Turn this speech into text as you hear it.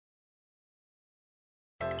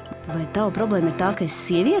Vai tava problēma ir tā, ka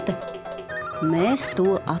esi sieviete? Mēs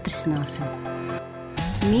to atrisināsim.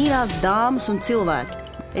 Mīļās dāmas un cilvēki,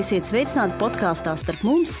 esiet sveicināti podkāstā Starp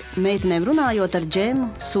mums, meitenēm runājot ar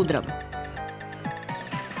Džemu Sudrabu.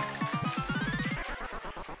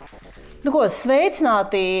 Nu ko,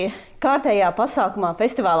 sveicināti kārtējā pasākumā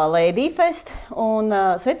festivālā Ladyfest un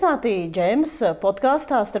sveicināti Džemas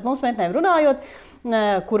podkāstā Starp mums, meitenēm runājot,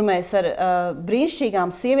 kur mēs ar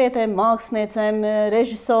brīnišķīgām sievietēm, māksliniecēm,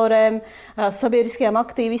 režisorēm, sabiedriskajām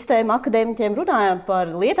aktīvistēm, akadēmiķiem runājam par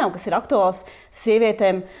lietām, kas ir aktuāls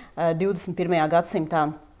sievietēm 21. gadsimtā.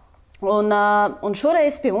 Un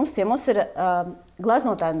šoreiz pie mums ciemos ir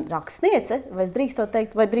gleznotāja un rakstniece, vai es drīkstu to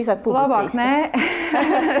teikt, vai drīzāk publiciste?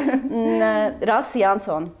 Labāk, nē. Rasa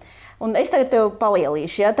Jansone. Un es tagad tev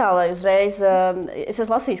palielīšu, ja, tā, lai uzreiz, es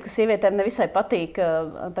esmu lasījis, ka sievietēm nevisai patīk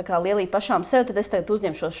tā kā lielīt pašām sev, tad es tagad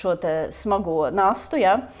uzņemšos šo te smago nastu,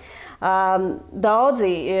 ja. Daudzi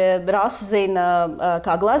Rasu zina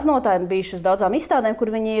kā gleznotāji, bijuši uz daudzām izstādēm, kur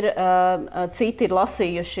viņi ir, citi ir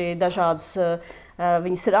lasījuši dažādus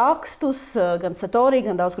viņas rakstus, gan Satorī,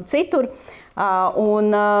 gan daudz kur citur.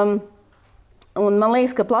 Un man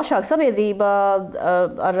liekas, ka plašāk sabiedrība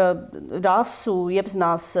ar Rasu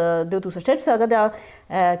iepazinās 2014. gadā,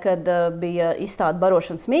 kad bija izstāde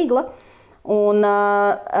Barošanas migla.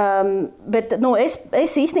 Bet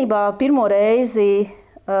es īstenībā pirmo reizi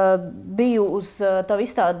biju uz tavu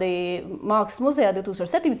izstādi Mākslas muzejā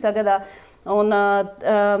 2017. gadā. Un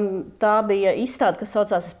tā bija izstāde, kas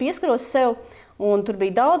saucās Es pieskaros sev. Un tur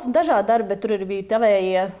bija daudz dažādu darbu, bet tur arī bija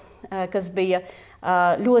tavējie, kas bija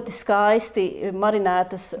ļoti skaisti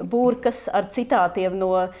marinētas burkas ar citātiem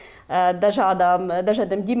no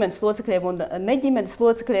dažādiem ģimenes locekļiem un neģimenes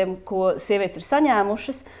locekļiem, ko sievietes ir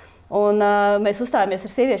saņēmušas. Un mēs uzstājāmies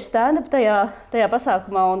ar sieviešu stand-up tajā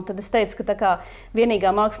pasākumā, un tad es teicu, ka tā kā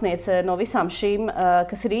vienīgā māksliniece no visām šīm,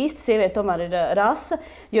 kas ir īsti sieviete, tomēr ir Rasa,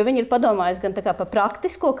 jo viņa ir padomājusi gan tā kā par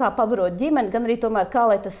praktisko, kā pabarot ģimeni, gan arī tomēr kā,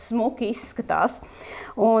 lai tas smuki izskatās.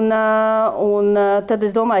 Un tad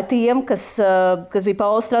es domāju, tiem, kas bija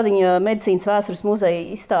Paula Stradiņa medicīnas vēstures muzeja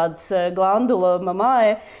izstādes Glandula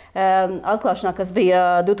mamāe atklāšanā, kas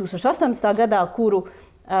bija 2018. gadā, kuru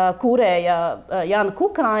kūrēja Jāna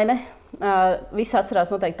Kukaine. Visi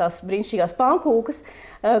atcerās noteikti tās brīnišķīgās pankūkas,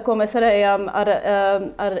 ko mēs varējām ar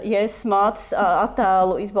Jēzus mātes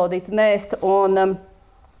attēlu izbaudīt un ēst.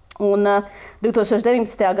 Un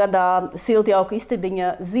 2019. gadā silti jauka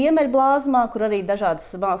istabiņa Ziemeļblāzmā, kur arī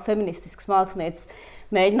dažādas feministiskas mākslinieces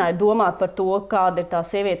mēģināja domāt par to, kāda ir tā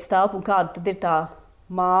sievietes telpa un kāda tad ir tā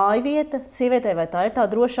mājvieta sievietei, vai tā ir tā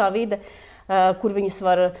drošā vide, kur viņas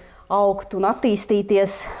var augt un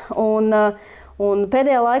attīstīties. Un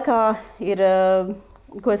pēdējā laikā ir,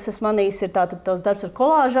 ko es esmu manījis, ir tātad tavs darbs ar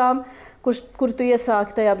kolāžām, kuru tu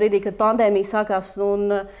iesāki tajā brīdī, kad pandēmija sākās,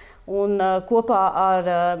 un kopā ar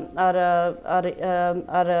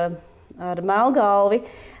Melgalvi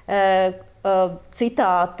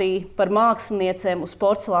citāti par māksliniecēm uz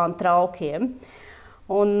porcelāna traukiem.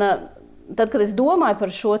 Un tad, kad es domāju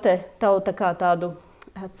par šo te tavu tādu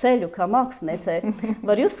ceļu kā māksliniecei,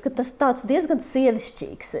 var just, ka tas tāds diezgan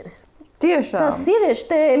sievišķīgs ir. Tiešām. Tās sieviešu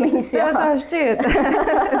tēmiņas, jā. Tā šķiet.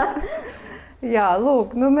 Jā,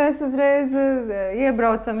 lūk, mēs uzreiz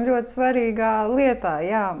iebraucam ļoti svarīgā lietā,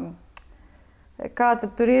 jā. Kā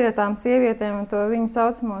tad tur ir ar tām sievietēm un to viņu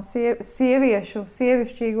saucamo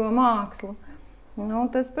sievišķīgo mākslu?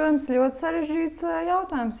 Tas, protams, ļoti sarežģīts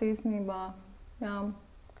jautājums īstenībā, jā.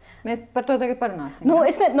 Mēs par to tagad parunāsim.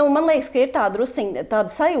 Man liekas, ka ir tāda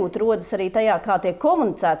sajūta rodas arī tajā, kā tiek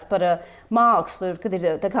komunicēts par mākslu, kad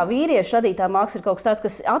ir tā kā vīriešu radītā māksla ir kaut kas tāds,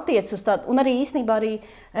 kas attiec uz tādu, un arī īstenībā arī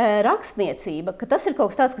rakstniecība, ka tas ir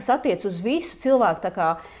kaut kas tāds, kas attiec uz visu cilvēku tā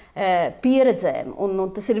kā pieredzēm,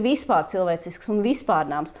 un tas ir vispār cilvēcisks un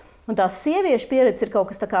vispārnāms. Un tās sieviešu pieredzes ir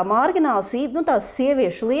kaut kas tā kā margināls, tās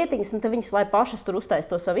sieviešu lietiņas, un te viņas, lai pašas tur uztais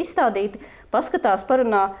to savu izstādīti, paskatās,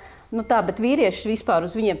 parunā. Bet vīrieši vispār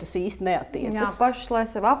uz viņiem tas īsti neatiecas. Jā, pašas, lai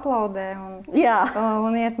sev aplaudē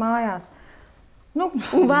un iet mājās. Un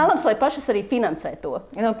vēlams, lai pašas arī finansē to.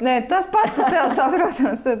 Nē, tas pats, kas jau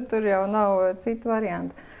saprotams, tur jau nav citu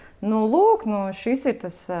variantu. Lūk, šis ir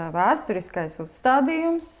tas vēsturiskais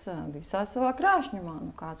uzstādījums visā savā krāšņumā.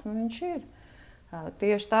 Kāds viņš ir?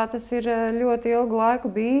 Tieši tā tas ir ļoti ilgu laiku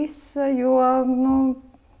bijis, jo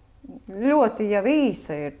ļoti jau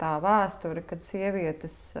īsa ir tā vēsture, kad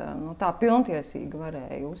sievietes tā pilntiesīgi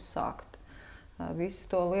varēja uzsākt visu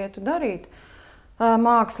to lietu darīt.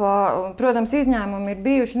 Mākslā, protams, izņēmumi ir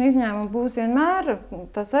bijuši un izņēmumi būs vienmēr.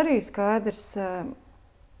 Tas arī skaidrs.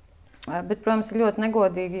 Bet, protams, ir ļoti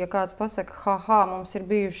negodīgi, ja kāds pasaka, mums ir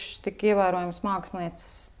bijušas tik ievērojams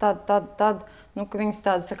mākslinieces, tad nu, ka viņas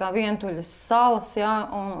tādas tā kā vientuļas salas, ja,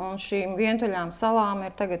 un šīm vientuļām salām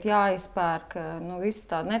ir tagad jāizpērk visa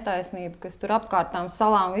tā netaisnība, kas tur apkārt tām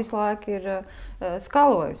salām visu laiku ir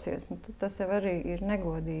skalojusies. Nu, tas jau arī ir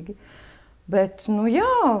negodīgi. Bet,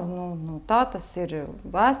 tā tas ir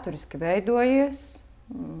vēsturiski veidojies,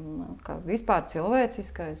 ka vispār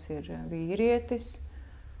cilvēciskais ir vīrietis.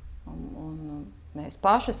 Un mēs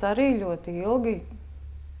pašas arī ļoti ilgi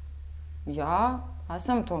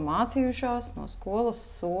esam to mācījušās no skolas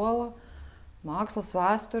sola, mākslas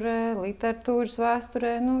vēsturē, literatūras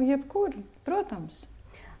vēsturē, jebkur, protams.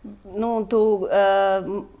 Tu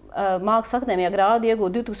Mākslas akadēmijā grādu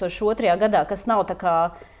iegūti 2002. gadā, kas nav tā kā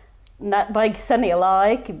baigi senie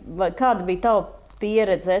laiki. Kāda bija tava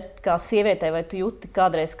pieredze kā sievietei, vai tu jūti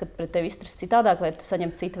kādreiz, kad pret tevi izturas citādāk, vai tu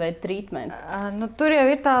saņem citu veidu trītmentu? Tur jau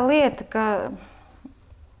ir tā lieta, ka,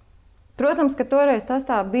 protams, ka toreiz tas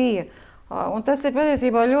tā bija. Un tas ir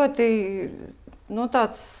patiesībā ļoti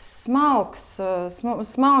tāds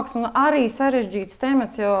smalks un arī sarežģīts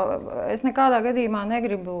temats, jo es nekādā gadījumā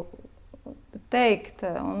negribu teikt,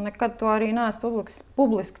 un nekad to arī neesmu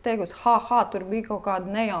publiski teikusi, tur bija kaut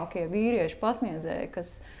kādi nejaukie vīrieši pasniedzēji,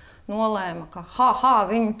 kas nolēma, ka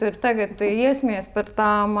viņi tur tagad iesmies par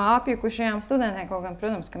tām apjukušajām studentiem. Kaut gan,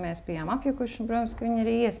 protams, ka mēs bijām apjukuši, un, protams, ka viņi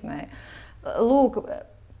arī iesmēja. Lūk,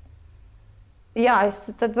 es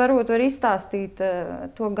tad varbūt varu izstāstīt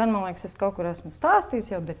to, gan, man liekas, es kaut kur esmu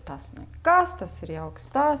stāstījis jau, bet tas nekas, tas ir jauks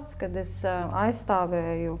stāsts, kad es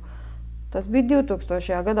aizstāvēju, tas bija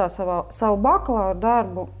 2000. gadā savu bakalaura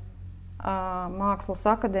darbu Mākslas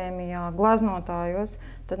akadēmijā gleznotājos,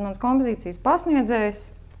 tad mans kompozīcijas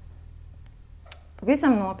pasniedzējs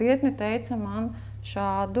visam nopietni teica man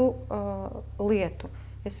šādu lietu.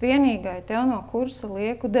 Es vienīgai tev no kursa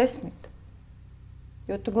lieku 10,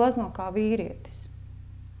 jo tu glezno kā vīrietis.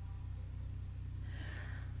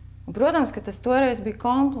 Un, protams, ka tas toreiz bija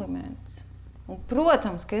kompliments. Un,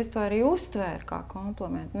 protams, ka es to arī uztvēru kā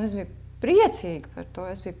komplimentu. Un es biju priecīga par to.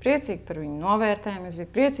 Es biju priecīga par viņu novērtējumu, es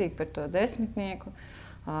biju priecīga par to 10.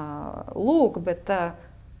 Lūk, bet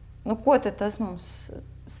ko tad tas mums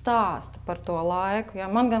stāsta par to laiku? Jā,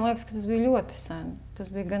 man gan liekas, ka tas bija ļoti sen.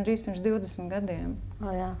 Tas bija gandrīz pirms 20 gadiem.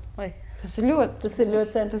 Jā. Tas ir ļoti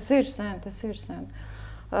sen. Tas ir sen.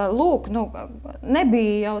 Lūk,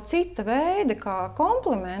 nebija jau cita veida, kā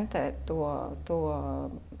komplimentēt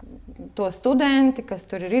to studenti, kas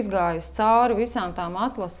tur ir izgājusi cauri visām tām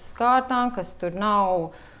atlases kārtām, kas tur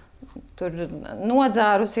nav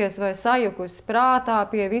nodzērusies vai sajukusi prātā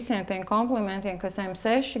pie visiem tiem komplimentiem, kas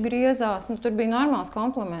M6 griezās. Tur bija normāls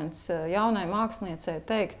kompliments jaunai māksliniecei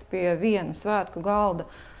teikt pie viena svētku galda.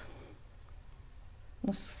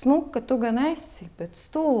 Smuka tu gan esi, bet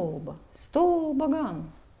stulba gan.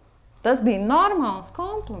 Tas bija normāls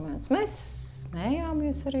kompliments. Mēs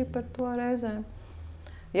smējāmies arī par to reizēm.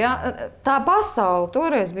 Ja, tā pasaule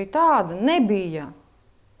toreiz bija tāda,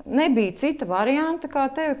 nebija cita varianta, kā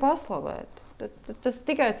tevi paslavēt. Tas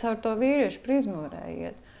tikai caur to vīriešu prizmu varēja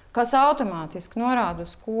iet, kas automātiski norāda,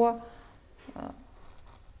 uz ko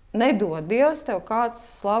nedod Dievs tev kāds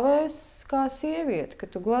slavēs kā sievieti, ka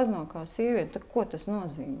tu glezno kā sievieti. Tad ko tas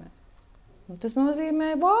nozīmē? Tas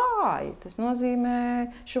nozīmē vāji, tas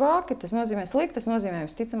nozīmē švaki, tas nozīmē slikti, tas nozīmē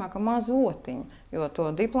visticamāk mazotiņu, jo to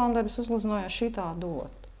diplomdarbus uzgleznoja šitā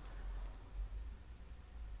dot.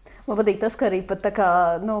 Man patīk tas, ka arī pat tā kā,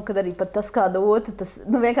 kad arī pat tas kāda otra, tas,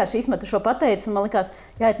 vienkārši izmetu šo pateicu, un man likās,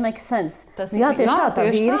 it makes sense. Tieši tā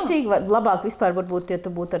vīrišķīgi, labāk vispār varbūt, ja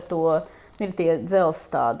tu būtu ar to, ir tie dzels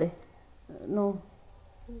tādi,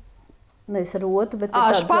 nevis ar otru, bet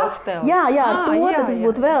ar špahteli. Jā, ar to, tad tas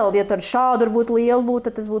būtu vēl, ja tur šādu varbūt lielu būtu,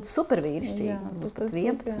 tad tas būtu super vīrišķīgi. Jā, tas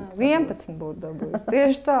 11 būtu dabūjis,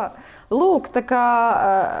 tieši tā. Lūk, tā kā,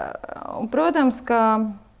 protams, ka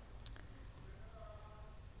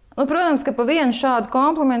pa vienu šādu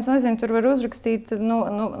komplimentu, tur var uzrakstīt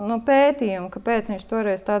no pētījumu, kāpēc viņš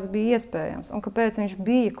toreiz tāds bija iespējams, un kāpēc viņš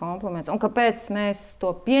bija kompliments, un kāpēc mēs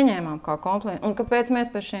to pieņēmām kā komplimentu, un kāpēc mēs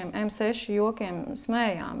par šiem M6 jokiem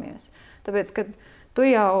smējāmies. Tāpēc, ka tu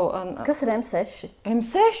jau... Kas ir M6?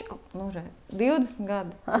 M6? 20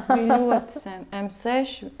 gadi. Tas bija ļoti sen.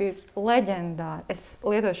 M6 ir leģendāra. Es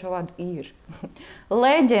lietoju šo vārdu ir.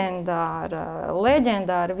 Leģendāra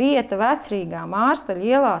vieta Vecrīgā Mārstaļa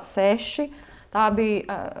ielā 6.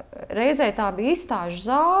 Reizē tā bija izstāžu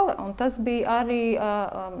zāle, un tas bija arī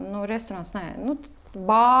restorāns,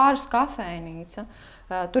 bārs, kafejnīca.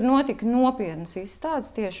 Tur notika nopietnas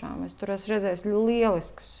izstādes tiešām. Es tur esmu redzējis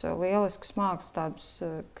lieliskus mākslas darbus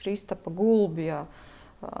Kristapa Gulbja,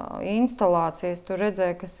 instalācijas, tur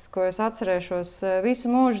redzēju, ko es atcerēšos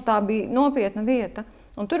visu mūžu, tā bija nopietna vieta.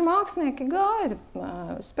 Un tur mākslinieki gāja,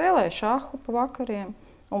 spēlēja šahu pa vakariem.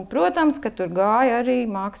 Un, protams, ka tur gāja arī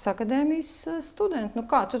Mākslas akadēmijas studenti. Nu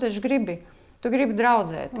kā, tu taču gribi? Tu gribi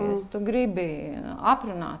draudzēties, tu gribi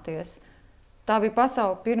aprunāties. Tā bija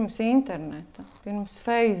pasaule pirms interneta, pirms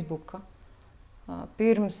Facebooka,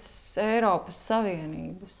 pirms Eiropas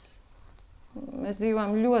Savienības. Mēs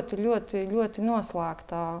dzīvojam ļoti, ļoti, ļoti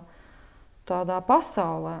noslēgtā tādā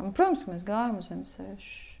pasaulē. Un, protams, mēs gājam uz M6.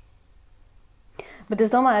 Bet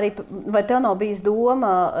es domāju, arī, vai tev nav bijis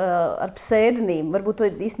doma ar pseidonīmu, varbūt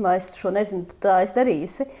īstenībā es šo nezinu, tā es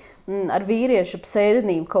darījusi, ar vīriešu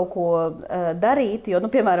pseidonīmu kaut ko darīt, jo,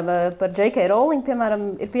 piemēram, par J.K. Rowling,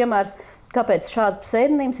 piemēram, ir piemērs, kāpēc šāda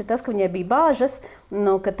pseidonīms ir tas, ka viņai bija bāžas,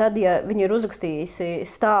 ka tad, ja viņa ir uzrakstījusi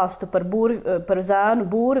stāstu par zēnu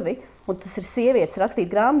burvi, un tas ir sievietes rakstīt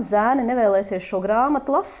grāmatu, zēni nevēlēsies šo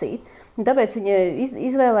grāmatu lasīt. Un tāpēc viņa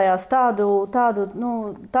izvēlējās tādu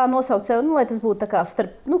nosaukt sev, lai tas būtu tā kā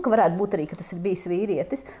starp, ka varētu būt arī, ka tas ir bijis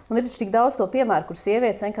vīrietis. Un ir taču tik daudz to piemēru, kur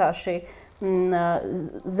sievietes vienkārši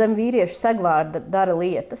zem vīriešu segvārda dara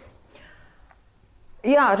lietas.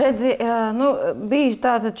 Jā, redzi, bija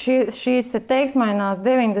tātad šīs teiksmainās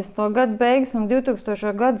 90. gadu beigas un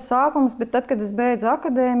 2000. gadu sākums, bet tad, kad es beidzu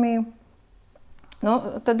akadēmiju,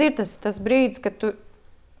 tad ir tas brīdis, kad tu,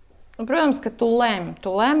 protams, ka tu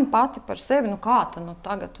lemi pati par sevi, kā tad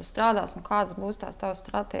tagad tu strādās un kādas būs tās tavas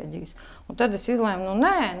stratēģijas. Un tad es izlēmu,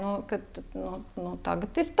 tagad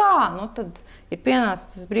ir tā, tad ir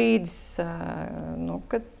pienācis tas brīdis,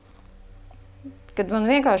 kad man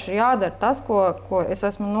vienkārši ir jādara tas, ko es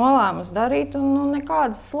esmu nolēmusi darīt, un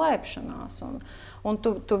nekādas slēpšanās. Un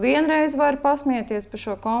tu vienreiz vari pasmieties par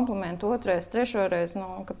šo komplimentu, otrais, trešoreiz,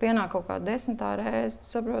 ka pienāk kaut kā 10. reize, tu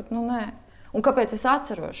saproti, nē. Un kāpēc es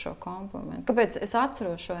atceros šo komplimentu? Kāpēc es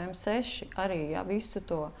atceros šo M6 arī, visu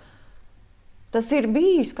to? Tas ir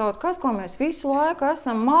bijis kaut kas, ko mēs visu laiku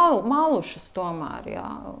esam malušas tomēr,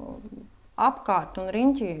 apkārt un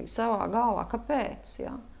riņķī savā galvā. Kāpēc?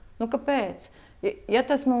 Kāpēc? Ja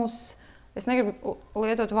tas mūs, es negribu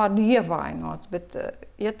lietot vārdu ievainot, bet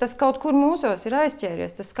ja tas kaut kur mūsos ir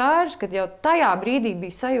aizķēries, tas skaidrs, ka jau tajā brīdī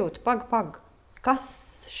bija sajūta, pag, kas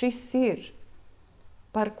šis ir?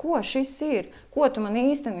 Par ko šis ir? Ko tu man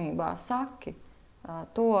īstenībā saki?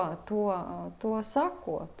 To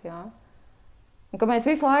sakot, Un ka mēs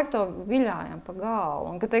visu laiku to viļājam pa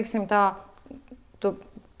galvu. Un ka, teiksim, tu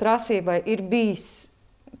prasībai ir bijis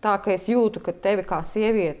tā, ka es jūtu, ka tevi kā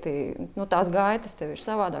sievieti, tās gaitas tev ir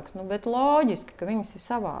savādākas, bet loģiski, ka viņas ir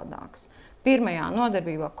savādākas. Pirmajā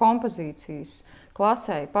nodarbībā kompozīcijas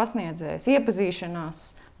klasē pasniedzējas iepazīšanās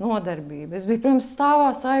nodarbība. Es biju, protams, stāvā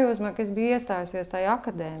sajūsmā, ka es biju iestājusies tajā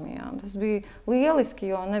akadēmijā. Tas bija lieliski,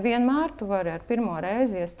 jo nevienmēr tu vari ar pirmo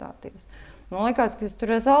reizi iestāties. Man likās, ka es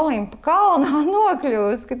tur uz Olimpa kalnā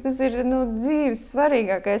nokļūs, ka tas ir dzīves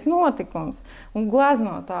svarīgākais notikums un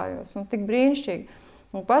gleznotājos un tik brīnišķīgi.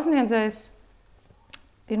 Un pasniedzējs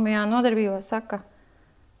pirmajā nodarbībā saka,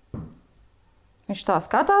 viņš tā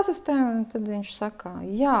skatās uz tevi, un tad viņš saka,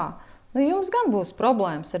 jā, jums gan būs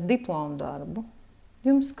problēmas ar diplomu darbu.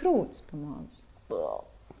 Jums krūtis pamāc.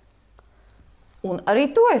 Un arī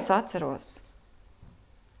to es atceros.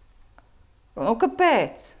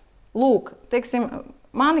 Kāpēc? Lūk, teiksim,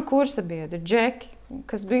 mani kursa biedri, džeki,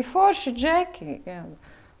 kas bija forši džeki,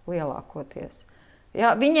 lielākoties.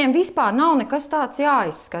 Viņiem vispār nav nekas tāds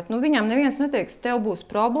jāizskata. Viņam neviens neteiks, tev būs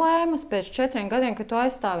problēmas pēc 4 gadiem, kad tu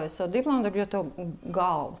aizstāvēsi savu diplomu, jo tev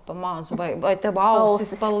galva pa mazu, vai tev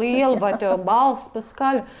ausis pa lielu, vai tev balss pa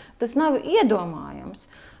skaļu. Tas nav iedomājams.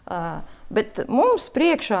 Bet mums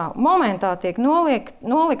priekšā momentā tiek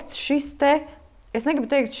nolikts šis es negribu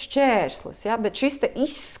teikt šķērslis, bet šis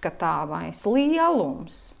izskatāmais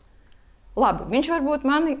lielums. Labi, viņš varbūt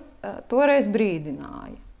mani toreiz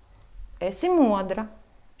brīdināja. Esi modra.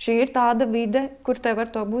 Šī ir tāda vide, kur tev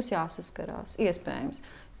ar to būs jāsaskarās. Iespējams.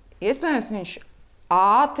 Iespējams, viņš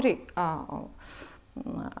ātri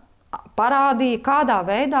parādīja, kādā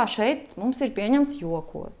veidā šeit mums ir pieņemts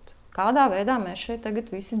jokot. Kādā veidā mēs šeit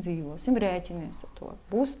tagad visi dzīvosim, rēķinies ar to.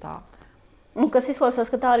 Būs tā. Kas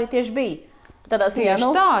izklausās, ka tā arī tieši bija. Tādā ziņā,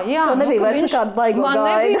 tā, jā. Tā nebija vairs nekāda baigo gaida.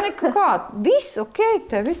 Man nebija nekāda. Viss,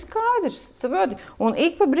 tev viss skaidrs. Saproti? Un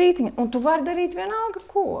ik pa brītiņa. Un tu vari darīt vienalga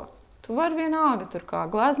ko. Tu vari vienalga tur kā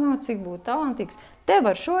gleznot, cik būtu talantīgs. Tev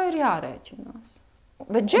ar šo ir jārēķinās.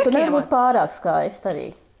 Bet džekiem... Tu nevar būt pārāk skaisti arī.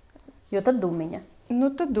 Jo tad dumiņa.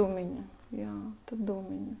 Tad dumiņa. Jā, tad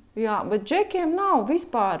dumiņa. Jā, bet džekiem nav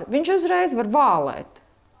vispār. Viņš uzreiz var vālēt.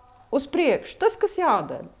 Uz priekšu. Tas, kas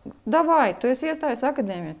jādara. Davai, tu esi iestājies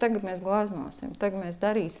akadēmijā, tagad mēs gleznosim, tagad mēs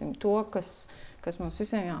darīsim to, kas kas mums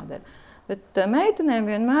visiem jādara. Bet meitenēm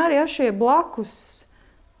vienmēr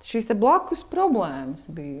šīs blakus problēmas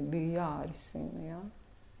bija jārisina. Ja?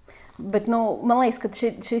 Bet, man liekas, ka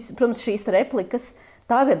protams, šīs replikas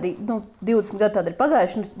tagad, 20 gadi tādi ir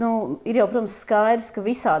pagājuši, ir jau, protams, skaidrs, ka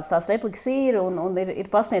visādas tās replikas ir un ir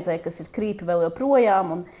pasniedzēji, kas ir krīpi vēl joprojām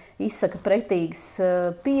un izsaka pretīgas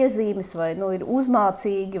piezīmes vai ir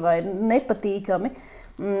uzmācīgi vai nepatīkami.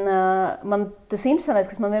 Man tas interesantais,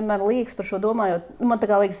 kas man vienmēr liekas par šo domājot, man tā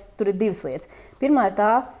kā liekas, tur ir divas lietas. Pirmā ir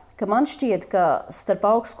tā, ka man šķiet, ka starp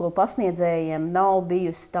augstskolu pasniedzējiem nav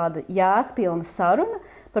bijusi tāda jēgpilna saruna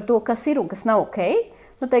par to, kas ir un kas nav ok.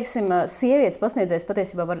 Teiksim, sievietes pasniedzējs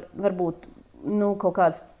patiesībā var būt kaut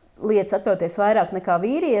kādas lietas atļauties vairāk nekā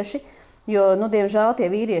vīrieši, jo, diemžēl, tie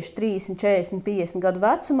vīrieši 30, 40, 50 gadu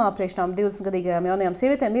vecumā priekš tām 20-gadīgajām jaunajām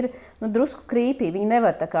sievietēm ir drusku krīpī. Viņi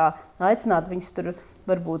nevar tā kā aicināt viņus tur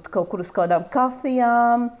varbūt kaut kur uz kādām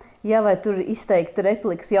kafijām, vai tur izteikt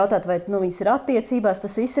replikas, jautāt, vai viņas ir attiecībās.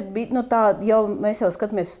 Tas viss ir tā, mēs jau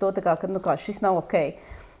skatāmies uz to, ka šis nav ok.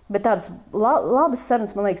 Bet tādas labas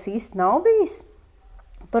sarunas, man liekas, īsti nav bijis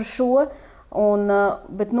par šo.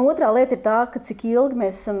 Bet otrā lieta ir tā, ka cik ilgi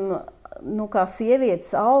mēs esam kā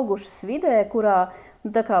sievietes augušas vidē, kurā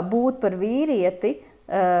būt par vīrieti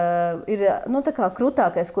ir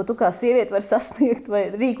krutākais, ko tu kā sieviete vari sasniegt vai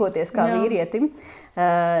rīkoties kā vīrietim,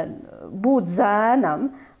 būt zēnam.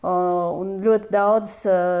 Un ļoti daudz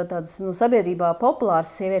tādas sabiedrībā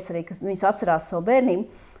populāras sievietes arī, kas viņas atcerās savu bērnību,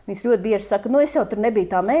 viņas ļoti bieži saka, es jau tur nebiju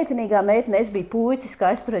tā meitenīgā meitene, es biju puicis, kā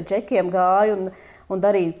es tur ar džekiem gāju un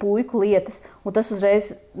darīju puiku lietas. Un tas uzreiz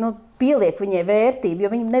pieliek viņai vērtību, jo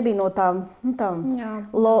viņa nebija no tām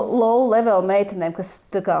low level meitenēm, kas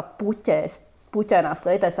tā kā puķēnās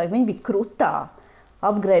kleitēs. Viņa bija krutā,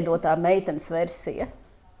 apgreidotā meitenes versija.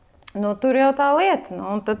 Tur jau tā lieta.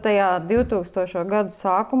 Un tad tajā 2000. Gadu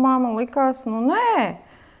sākumā man likās,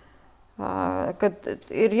 kad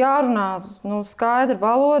ir jārunā skaidra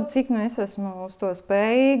valoda, cik es esmu uz to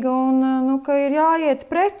spējīga un ka ir jāiet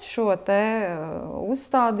pret šo te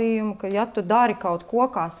uzstādījumu, ka ja tu dari kaut ko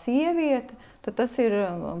kā sieviete, tad tas ir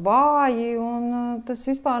vāji un tas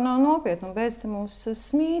vispār nav nopietni un beidz te mūs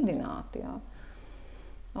smīdināt. Jā.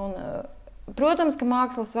 Un, protams, ka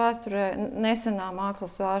mākslas vēsturē, nesenā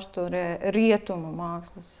mākslas vēsturē, rietumu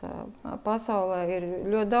mākslas pasaulē ir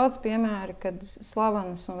ļoti daudz piemēri, kad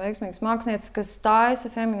slavenas un veiksmīgas mākslinieces, kas taisa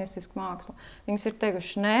feministisku mākslu, viņas ir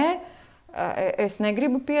teikuši, nē, es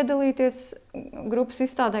negribu piedalīties grupas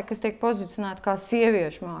izstādē, kas tiek pozicionēta kā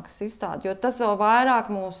sieviešu mākslas izstāde, jo tas vēl vairāk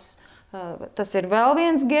tas ir vēl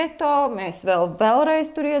viens geto, mēs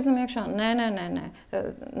vēlreiz tur iezam iekšā. Nē,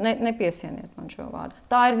 nepiesieniet man šo vārdu.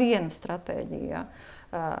 Tā ir viena stratēģija.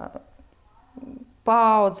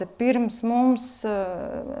 Paudze pirms mums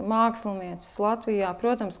mākslinieces Latvijā,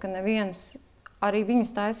 protams, ka neviens, arī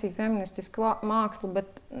viņas taisīja feministisku mākslu,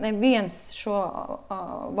 bet neviens šo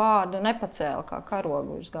vārdu nepacēla kā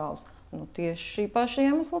karogu uz galvas. Tieši šī paša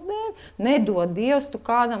iemesla dēļ. Nedod Dievs, tu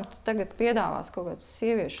kādam tagad piedāvās kaut kādas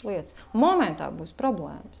sieviešu lietas. Momentā būs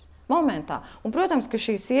problēmas. Momentā. Un, protams, ka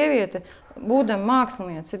šī sieviete, būdama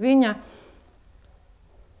māksliniece, viņa,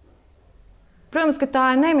 protams, ka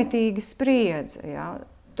tā ir nemitīga spriedze. Ja?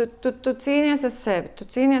 Tu cīnies ar sevi, tu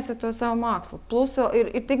cīnies ar to savu mākslu. Plus ir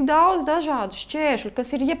tik daudz dažādu šķēršļu,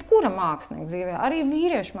 kas ir jebkura mākslinieka dzīvē, arī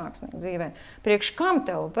vīriešu mākslinieka dzīvē. Priekš kam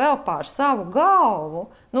tev vēl pār savu galvu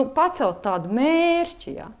pacelt tādu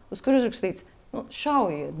mērķi, ja, uz kur uzrakstīts,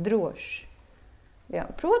 šaujiet droši. Ja,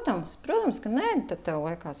 protams, ka nē, tad tev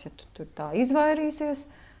liekas, ja tu tur tā izvairīsies,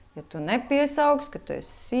 ja tu nepiesaugs, ka tu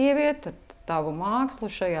esi sieviete, tad tavu mākslu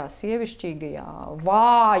šajā sievišķīgajā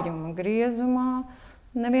vājuma griezumā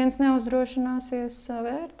neviens neuzdrošināsies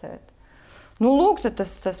vērtēt. Lūk,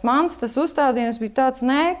 tas mans uzstādījums bija tāds,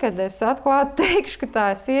 kad es atklāti teikšu, ka tā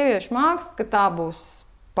ir sieviešu māksla, ka tā būs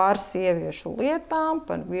par sieviešu lietām,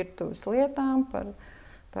 par virtuves lietām,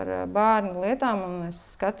 par bērnu lietām, un es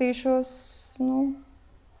skatīšos,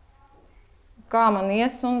 kā man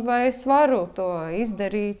ies un vai es varu to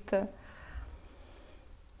izdarīt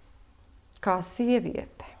kā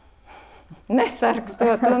sieviete.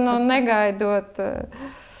 Nesargstot un negaidot.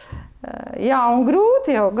 Jā, un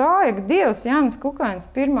grūti jau gāja, ka Dievs Jānis Kukainis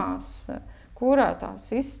pirmās kurētās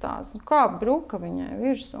izstādes, kā bruka viņai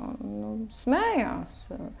virs un smējās,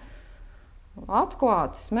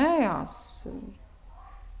 atklāti smējās.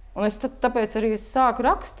 Un es tāpēc arī sāku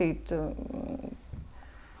rakstīt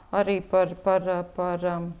arī par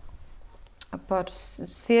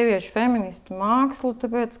sieviešu feministu mākslu,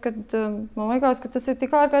 tāpēc, ka man liekas, ka tas ir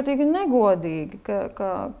tik ārkārtīgi negodīgi,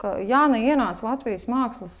 ka Jāna ienāca Latvijas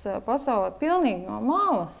mākslas pasaulē pilnīgi no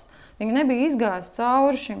malas. Viņa nebija izgājusi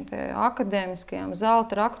cauri šim te akadēmiskajām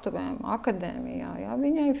zelta raktuvēm akadēmijā. Ja?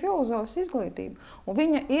 Viņai ir filozofas izglītība. Un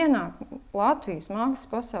viņa ienāk Latvijas mākslas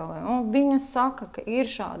pasaulē. Un viņa saka, ka ir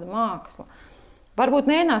šāda māksla. Varbūt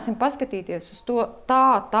mēģināsim paskatīties uz to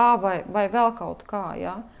tā vai vēl kaut kā.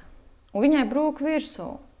 Ja? Un viņai brūk virsū.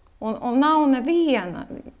 Un nav neviena,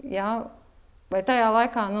 ja? Vai tajā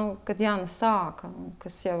laikā, kad Jana sāka,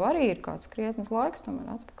 kas jau arī ir kāds krietnes laiks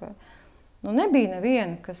tomēr atpakaļ. Nebija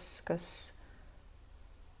neviena, kas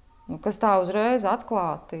tā uzreiz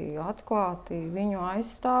atklāti viņu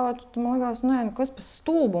aizstāvētu. Man liekas, kas par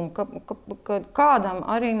stulbumu, ka kādam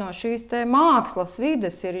arī no šīs te mākslas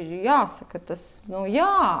vides ir jāsaka, tas,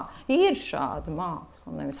 jā, ir šāda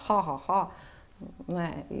māksla, nevis ha.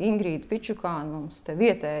 Nē, Ingrīda Pičukāna mums te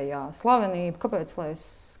vietējā slavenība, kāpēc, lai es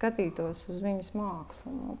skatītos uz viņas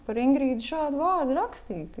mākslu? Par Ingrīdu šādu vārdu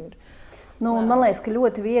rakstīt ir. Man liekas, ka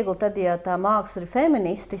ļoti viegli tad, ja tā māksla ir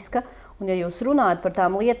feministiska, un ja jūs runājat par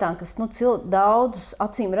tām lietām, kas daudzus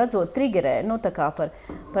acīm redzot triggerē, tā kā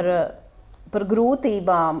par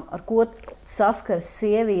grūtībām, ar ko saskaras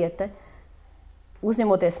sieviete,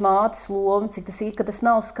 uzņemoties mātes lomu, cik tas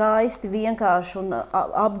nav skaisti, vienkārši un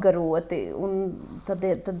apgaroti, un tad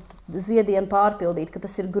ziediem pārpildīt, ka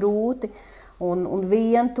tas ir grūti un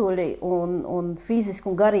vientuļi un fiziski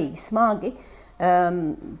un garīgi smagi.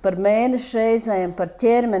 Par mēnešu reizēm, par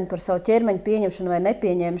ķermeni, par savu ķermeņa pieņemšanu vai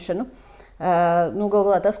nepieņemšanu.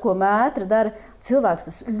 Galvā tas, ko mētra dara, cilvēks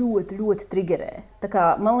tas ļoti, ļoti triggerē. Tā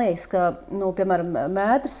kā man liekas, ka, piemēram,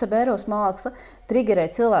 mētra Sabēros māksla triggerē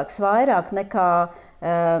cilvēkus vairāk nekā,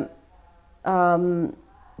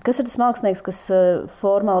 kas ir tas mākslinieks, kas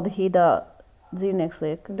formaldehīdā dzīvnieks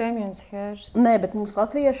liek? Demiens Hirsts. Nē, bet mums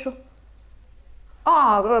latviešu.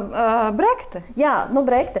 Brekte. Jā,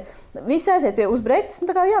 Brekte. Visi aiziet uz Brektes, un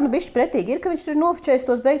tā kā, bišķi pretīgi ir, ka viņš tur nofočējis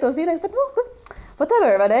tos beigtos dzīvnieks, bet,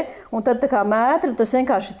 whatever, vai ne? Un tad tā kā mētra, tas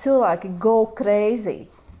vienkārši cilvēki go crazy.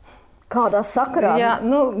 Kādā sakarā? Jā,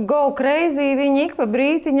 go crazy, viņi ik pa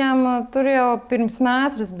brītiņām, tur jau pirms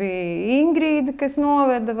mētras bija Ingrīda, kas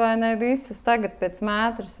noveda, vai ne visas, tagad pēc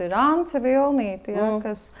mētras ir Ance Vilnīte,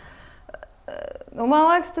 kas... Man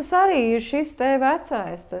liekas, tas arī ir šis te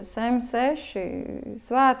vecais, tas M6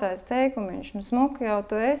 svētais teikumiņš. Smuka jau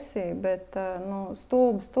tu esi, bet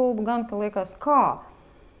stulba gan, ka liekas, kā?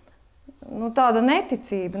 Tāda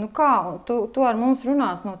neticība, kā? Tu ar mums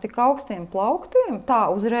runās no tik augstiem plauktiem, tā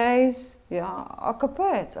uzreiz, jā,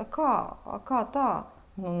 kāpēc, kā tā?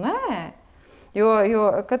 Nē, jo,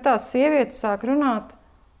 kad tās sievietes sāk runāt,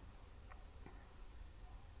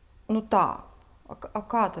 tā.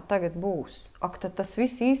 Kā tad tagad būs? Tad tas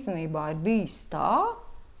viss īstenībā ir bijis tā,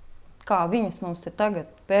 kā viņas mums te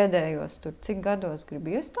tagad pēdējos cik gados grib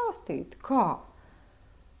iestāstīt? Kā?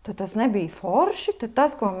 Tad tas nebija forši, tad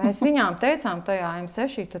tas, ko mēs viņām teicām tajā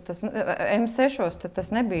M6, tad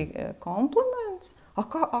tas nebija kompliments?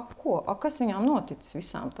 Ko? Kas viņām noticis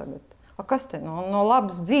visām tagad? Kas te no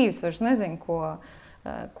labas dzīves vairs nezinu,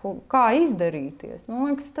 kā izdarīties?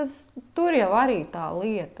 Tur jau arī tā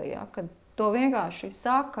lieta, ja, kad to vienkārši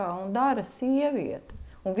saka un dara sieviete.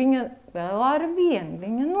 Un viņa vēl ar vienu,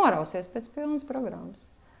 viņa norausies pēc pilnas programmas.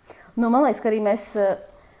 Man liekas, ka arī mēs...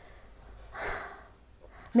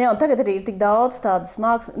 un tagad arī ir tik daudz tādas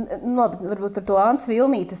mākslas... varbūt par to Anci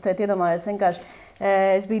Vilnīti, es teikt iedomājos vienkārši.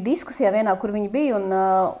 Es biju diskusijā vienā, kur viņa bija,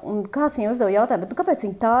 un kāds viņai uzdeva jautājumu, bet kāpēc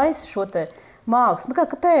viņa taisa šo te mākslu?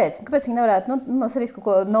 Kāpēc? Kāpēc viņa nevarētu nosarīt kaut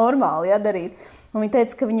ko normāli darīt? Un viņa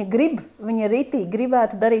teica, ka viņa ritīgi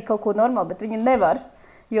gribētu darīt kaut ko normālu, bet viņa nevar.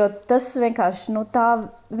 Jo tas vienkārši,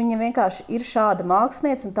 viņa vienkārši ir šāda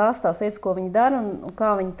māksliniece un tās lietas, ko viņa dara un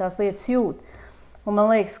kā viņa tās lietas jūt. Un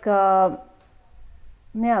man liekas, ka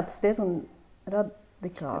tas diezgan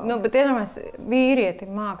radikāli. Bet iedomājies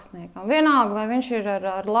vīrietim māksliniekam. Vienalga, vai viņš ir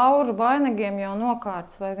ar Lauru Vainagiem jau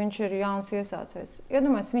nokārts, vai viņš ir jauns iesācējs.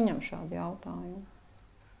 Iedomājies viņam šādu jautājumu.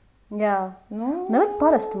 Jā, nevar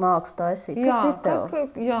parastu mākslu taisīt. Kas ir tev?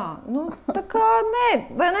 Tā kā nē,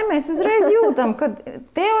 vai ne, mēs uzreiz jūtam, ka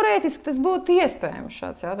teorētiski tas būtu iespējams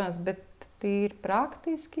šāds jautājums, bet tīri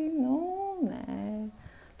praktiski, nē.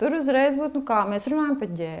 Tur uzreiz būtu, mēs runājam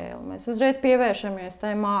par ģēli, mēs uzreiz pievēršamies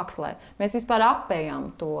tai mākslē, mēs vispār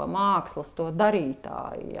apējam to mākslas, to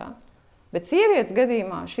darītāju, ja? Bet sievietes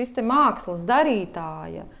gadījumā šis te mākslas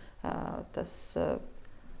darītāja, tas...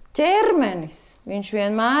 ķermenis, viņš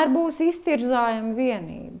vienmēr būs iztirzājama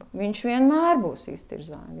vienība.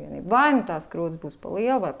 Vai nu tās krūtis būs pa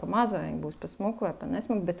lielu vai pa mazu, vai viņi būs pa smuku vai pa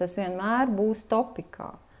nesmuku, bet tas vienmēr būs topikā.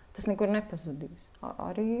 Tas nekur nepazudīs.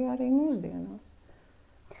 Arī mūsdienās.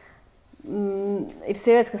 Ir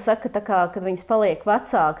sievietes, kas saka, kad viņas paliek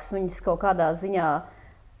vecākas, viņas kaut kādā ziņā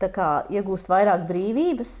tā kā iegūst vairāk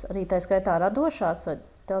brīvības, arī tā skaitā radošās, vai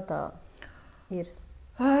tev tā ir?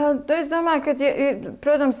 Es domāju, ka,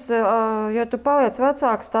 protams, ja tu paliec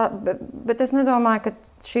vecāks, bet es nedomāju, ka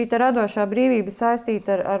šī radošā brīvība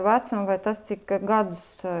saistīta ar vecumu vai tas, cik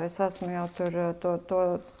gadus es esmu jau tur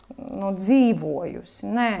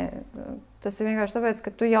dzīvojusi. Nē, tas ir vienkārši tāpēc,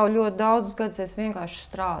 ka tu jau ļoti daudzus gadus esi vienkārši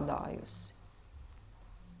strādājusi.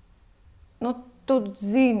 Tu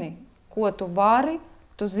zini, ko tu vari,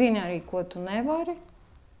 tu zini arī, ko tu nevari.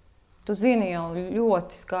 Tu zini jau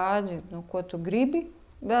ļoti skaidri, ko tu gribi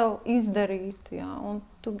vēl izdarīt, jā, un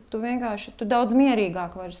tu vienkārši daudz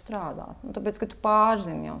mierīgāk vari strādāt. Tāpēc, ka tu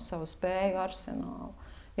pārzini jau savu spēju arsenālu.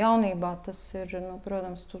 Jaunībā tas ir,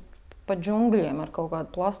 protams, tu pa džungļiem ar kaut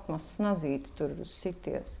kādu plastmasas nazīti tur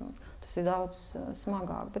sities. Tas ir daudz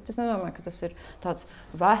smagāk, bet es nedomāju, ka tas ir tāds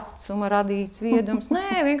vecuma radīts viedums.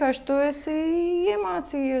 Nē, vienkārši tu esi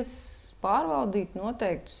iemācījies pārvaldīt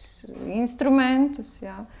noteiktus instrumentus,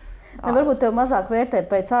 jā. Varbūt tev mazāk vērtē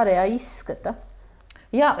pēc ārējā izskata.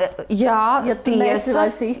 Jā, ja tu neesi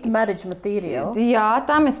vairs īsti marriage material. Jā,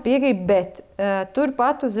 tam es piekrītu, bet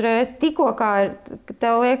turpat uzreiz, tikko kā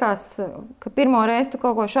tev liekas, ka pirmo reizi tu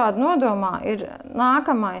kaut ko šādu nodomā, ir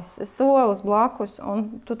nākamais solis blakus,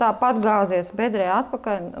 un tu tāpat gāzies bedrē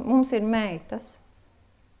atpakaļ. Mums ir meitas,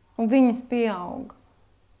 un viņas pieaug.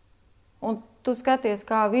 Un tu skaties,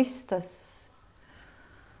 kā viss tas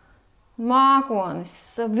mākonis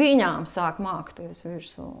viņām sāk mākties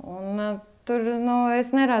virsū. Un tur es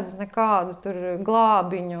neredzu nekādu tur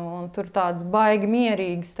glābiņu un tur tādas baigi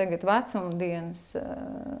mierīgas tagad vecumdienas.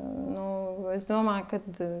 Es domāju, ka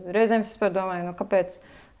reizēm es domāju,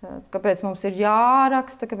 kāpēc mums ir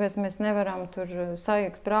jāraksta, kāpēc mēs nevaram tur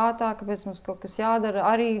sajukt prātā, kāpēc mums kaut kas jādara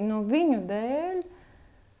arī viņu dēļ.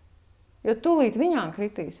 Jo tūlīt viņām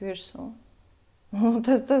kritīs virsū.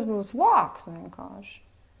 Tas būs vāks vienkārši.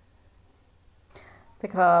 Tā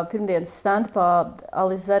kā pirmdienas stand-upā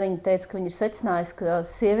Alise Zariņa teica, ka viņa ir secinājusi, ka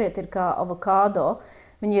sieviete ir kā avokādo.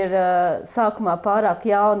 Viņa ir sākumā pārāk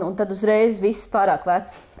jauna un tad uzreiz viss pārāk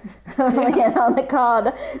vecs. Viņai nav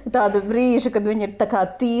nekāda tāda brīža, kad viņa ir tā kā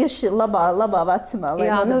tieši labā vecumā.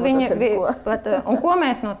 Jā, un ko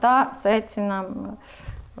mēs no tā secinām?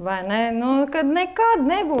 Vai ne? Kad nekad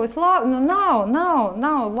nebūs labi, nav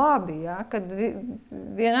labi, jā? Kad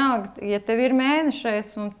vienalga, ja tev ir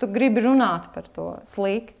mēnešais un tu gribi runāt par to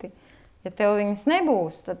slikti, ja tev viņas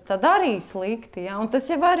nebūs, tad arī slikti, jā? Un tas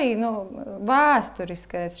jau arī,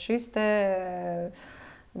 vēsturiskais, šis te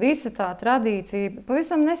visa tā tradīcija.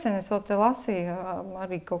 Pavisam nesen es vēl te lasīju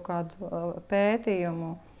arī kaut kādu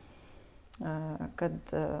pētījumu,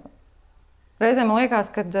 kad reizēm man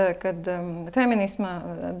liekas, kad feminisma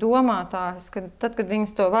domātājs, tad, kad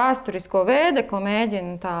viņas to vēsturisko vēdekli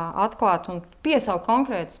mēģina tā atklāt un piesaukt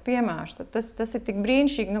konkrētus piemērus, tad tas ir tik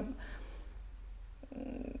brīnišķīgi,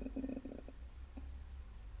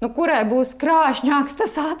 kurai būs krāšņāks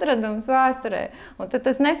tas atradums vēsturē. Un tad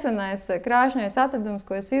tas nesenais krāšņais atradums,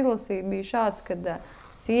 ko es izlasīju, bija šāds, kad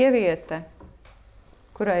sieviete,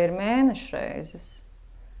 kurai ir mēnešreizes,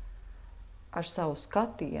 ar savu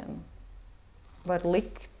skatienu var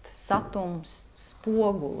likt satumst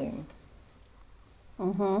spogulim.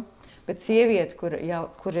 Bet sieviete, kur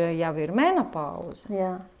jau ir menopauze,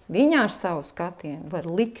 viņa ar savu skatienu var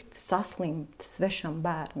likt saslimt svešam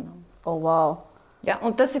bērnam. Wow! Ja,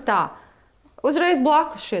 un tas ir tā, uzreiz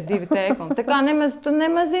blakus šie divi teikumi. Tā kā tu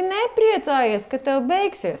nemaz nepriecājies, ka tev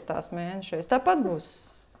beigsies tās mēnešreiz. Tāpat būs.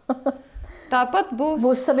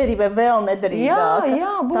 Būs sabiedrībai vēl nedarīgāka.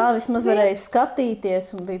 Jā, būs. Tā vismaz varēja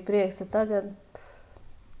skatīties un bija prieks, ka tagad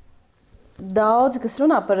daudzi, kas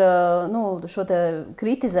runā par šo te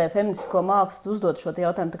kritizē feministisko mākslu, uzdod šo te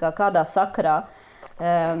jautājumu, tā kā kādā sakarā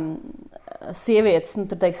sievietes,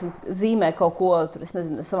 teiksim, zīmē kaut ko, tur, es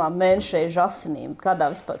nezinu, savām mēnešreižu asinīm,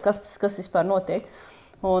 kas vispār notiek.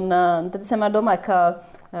 Un tad es vienmēr domāju, ka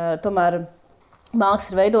tomēr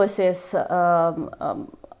māksla ir veidojusies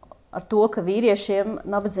ar to, ka vīriešiem,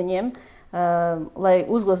 nabadzīņiem, lai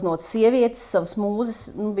uzgleznotu sievietes, savas mūzes,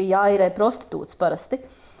 bija jāīrē prostitūtas parasti.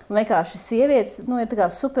 Un vienkārši sievietes ir tā kā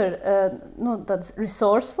super tāds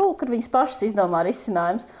resourceful, kur viņas pašas izdomā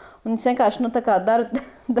risinājumus. Un viņas vienkārši tā kā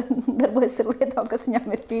darbojas ar lietām, kas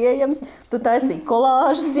viņām ir pieejams. Tu taisīji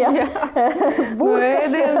kolāžas,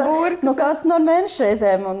 burkas, kāds no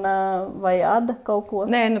mēnešreizēm vai Ada kaut ko.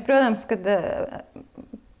 Nē,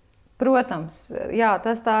 protams, jā,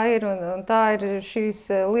 tas tā ir, un tā ir šīs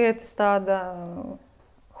lietas tāda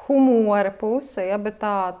humora puse, ja, bet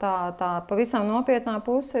tā pavisam nopietnā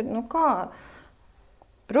puse ir,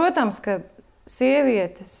 protams, ka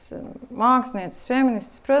sievietes, mākslinieces,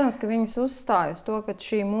 feministes, protams, ka viņas uzstāj uz to, ka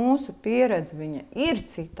šī mūsu pieredze viņa ir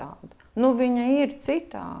citāda. Nu, viņa ir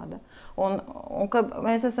citāda. Un kad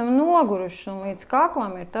mēs esam noguruši un līdz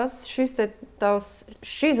kaklam ir šis tavs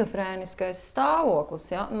šizofrēniskais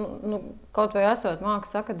stāvoklis, ja? Kaut vai esot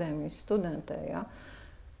Mākslas akadēmijas studentē, ja?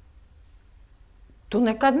 Tu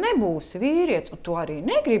nekad nebūsi vīrietis, un tu arī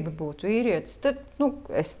negribi būt vīrietis. Tad,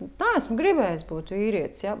 es neesmu gribējis būt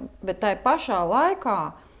vīrietis, ja? Bet tai pašā laikā,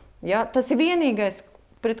 ja, tas ir vienīgais,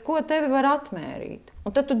 pret ko tevi var atmērīt.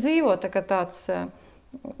 Un tad tu dzīvo tā kā tāds...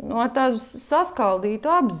 ar tādu saskaldītu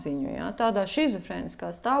apziņu, ja, tādā šizofrēniskā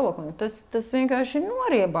stāvoklī. Tas vienkārši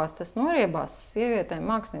noriebās. Tas noriebās sievietēm,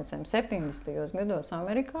 māksliniecēm 70. gados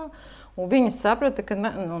Amerikā. Un viņas saprata, ka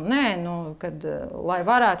kad, lai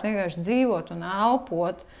varētu vienkārši dzīvot un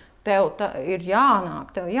elpot, tev ir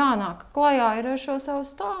jānāk klajā ir ar šo savu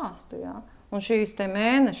stāstu. Ja. Un šīs te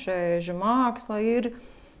mēnešēžu māksla ir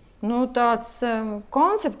tāds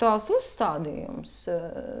konceptuāls uzstādījums.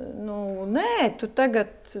 Nē, tu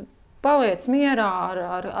tagad paliec mierā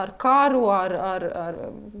ar karu, ar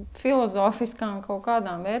filozofiskām kaut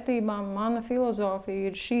kādām vērtībām. Mana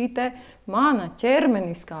filozofija ir šī te mana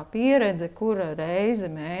ķermeniskā pieredze, kura reize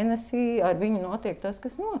mēnesī ar viņu notiek tas,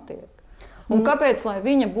 kas notiek. Un kāpēc, lai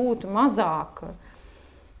viņa būtu mazāk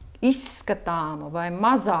izskatāma vai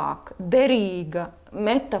mazāk derīga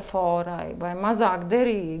metaforai vai mazāk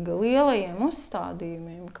derīga lielajiem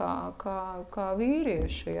uzstādījumiem kā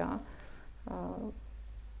vīrieši, jā.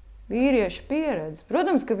 Vīriešu pieredze.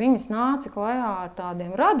 Protams, ka viņas nāca klajā ar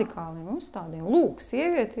tādiem radikāliem uzstādījumiem. Lūk,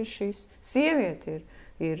 sieviete ir šis. Sieviete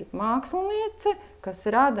ir māksliniece, kas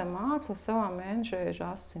rada mākslu savām mēnešēžu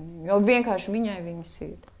asinīm. Jo vienkārši viņai viņas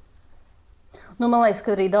ir. Man liekas,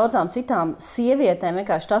 ka arī daudzām citām sievietēm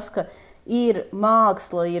vienkārši tas, ka ir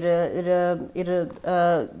māksla, ir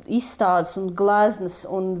izstādes un gleznas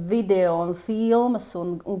un video un filmas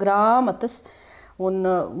un grāmatas un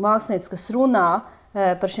mākslinieci, kas runā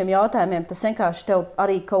par šiem jautājumiem, tas vienkārši tev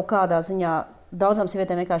arī kaut kādā ziņā daudzām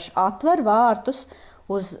sievietēm vienkārši atver vārtus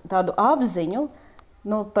uz tādu apziņu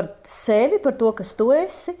par sevi, par to, kas tu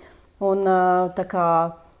esi un tā kā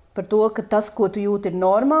par to, ka tas, ko tu jūti, ir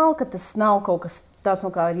normāli, ka tas nav kaut kas tāds,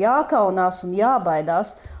 no kā ir jākaunās un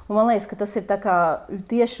jābaidās. Un man liekas, ka tas ir tā kā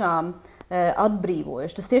tiešām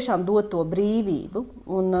atbrīvojuši. Tas tiešām dod to brīvību.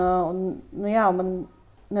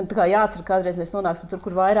 Man tā kā jāatcer, kādreiz mēs nonāksim tur,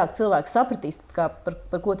 kur vairāk cilvēki sapratīs,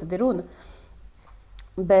 par ko tad ir runa.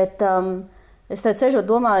 Bet es tad sežot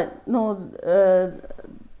domāju,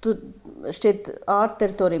 tu šķiet ārta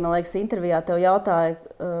teritorija, man liekas, intervijā tev jautāja,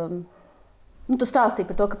 tu stāstīji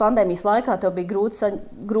par to, ka pandēmijas laikā tev bija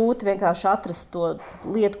grūti vienkārši atrast to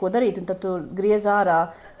lietu, ko darīt, un tad tu griez ārā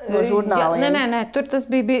no žurnāliem. Nē, tur tas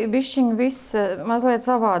bija bišķiņ viss mazliet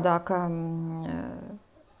savādāk.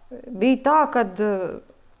 Bija tā, kad,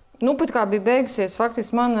 pat kā bija beigusies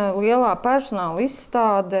faktiski mana lielā personāla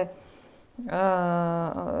izstāde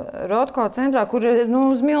Rotko centrā, kur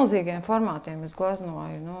uz milzīgiem formātiem es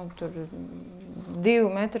gleznoju. Tur 2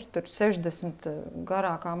 metri, tur 60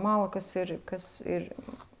 garākā mala, kas ir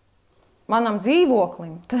manam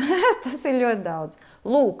dzīvoklim. Tas ir ļoti daudz.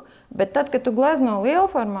 Lūk, bet tad, kad tu glezno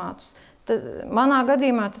lielformātus, manā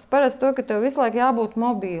gadījumā tas parasti to, ka tev visu laiku jābūt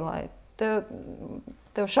mobīlai.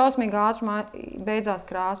 Tev šausmīgā ātrumā beidzās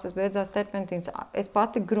krāsas, beidzās terpentīns. Es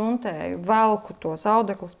pati gruntēju, velku tos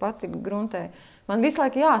audeklis, pati gruntēju. Man visu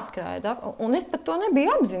laiku jāskraida. Un es pat to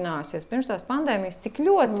nebiju apzinājusies pirms tās pandēmijas, cik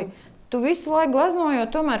ļoti tu visu laiku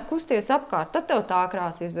gleznojot, tomēr kusties apkārt. Tad tev tā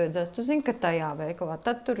krāsa izbeidzās. Tu zini, ka tajā veikalā.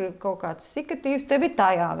 Tad tur ir kaut kāds sikatīvs, tev ir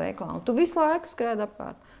tajā veikalā. Un tu visu laiku skraidi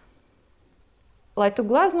apkārt. Lai tu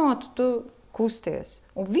gleznotu, tu kusties.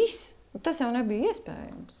 Un viss. Un tas jau nebija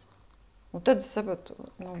iespējams. Un tad es sapratu,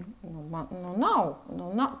 nav.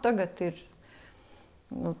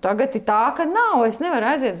 Tagad ir tā, ka nav. Es nevaru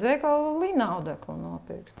aiziet uz veikalu līnaudeklu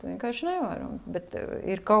nopirkt. Vienkārši nevaru. Bet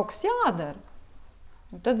ir kaut kas jādara.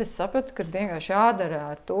 Un tad es sapratu, ka vienkārši jādara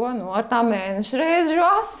ar to, ar tā mēnešreizu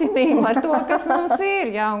asinīm, ar to, kas mums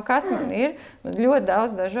ir. Jā, un kas man ir? Ļoti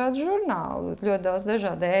daudz dažādu žurnālu, ļoti daudz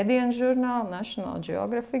dažādu ēdienu žurnālu, National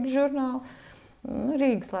Geographic žurnālu.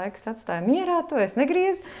 Rīgas laiks atstāja mierā, to es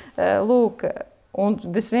negriezu. Lūk, un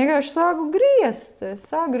es vienkārši sāku griezt. Es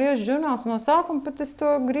sāku griezt žurnālus no sākuma, pat es to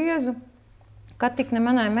griezu. Kad tik ne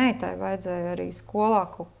manai meitai vajadzēja arī skolā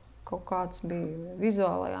kaut kāds bija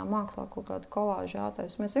vizuālajā mākslā, kaut kādu kolāžu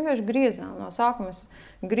jātais. Mēs vienkārši griezām. No sākuma es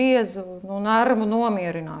griezu nervu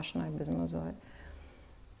nomierināšanai bez mazai.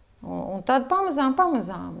 Un tad pamazām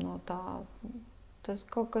no tā. Tas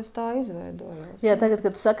kaut kas tā izveidojās. Jā, tagad,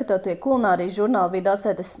 kad tu saki, ka tie kulinārijas žurnāli bija daudz,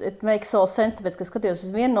 it makes all sense, tāpēc, ka skatījos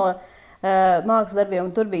uz vienu no mākslas darbiem,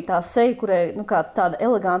 un tur bija tā seja, kurai kā tāda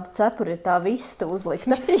eleganta cepura ir tā vista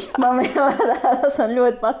uzlikta. Man tas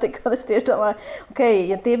ļoti patika, un es tieši domāju,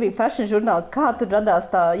 ja tie bija fashion žurnāli, kā tur radās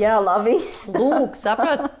tā jēlā vista? Lūk,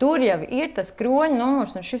 saprot, tur jau ir tas kroņa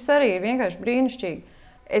numurs, un šis arī ir vienkārši brīnišķīgi.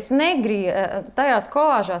 Es tajās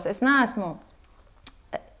kolāžās es neesmu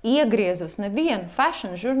iegriezus nevienu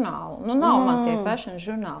fashion žurnālu. Nav man tie fashion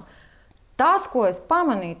žurnāli. Tas, ko es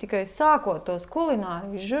pamanīju, tikai sākot tos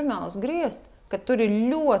kulinārijas žurnālus griezt, ka tur ir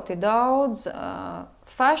ļoti daudz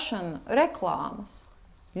fashion reklāmas,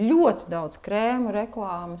 ļoti daudz krēmu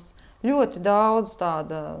reklāmas, ļoti daudz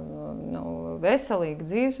tāda veselīga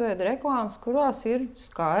dzīvesveida reklāmas, kurās ir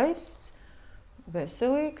skaists,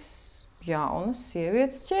 veselīgs, jaunas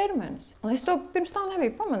sievietes ķermenis. Un es to pirms tam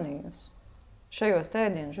nebiju pamanījusi šajos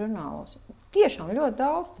ēdienu žurnālos. Tiešām ļoti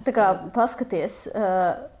daudz. Tā kā paskaties,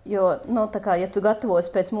 jo, ja tu gatavos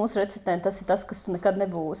pēc mūsu receptēm, tas ir tas, kas tu nekad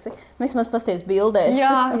nebūsi. Vismaz pasties bildēs.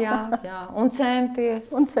 Jā. Un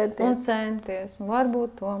centies. Un centies. Un varbūt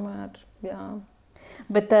tomēr, jā.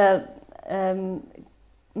 Bet,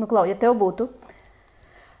 Klau, ja tev būtu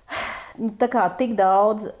tā kā tik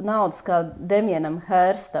daudz naudas kā Demienam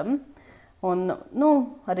Hirstam, un,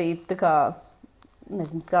 arī tā kā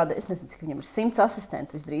es nezinu, cik viņam ir 100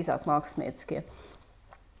 asistenti visdrīzāk mākslnieciskie.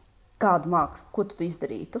 Kādu mākslu, ko tu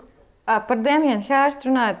izdarītu? Par Demienu Hirstu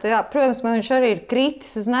runājot, jā, protams, man viņš arī ir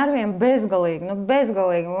kritis uz nerviem bezgalīgi.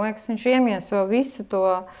 Bezgalīgi, man liekas, viņš iemieso visu to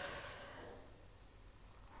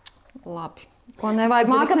labi. Ko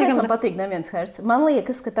nevajag māksliniekam. Kāpēc man patīk Demiens Hirsts? Man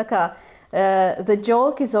liekas, ka tā kā the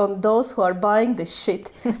joke is on those who are buying this shit.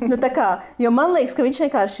 Jo man liekas, ka viņš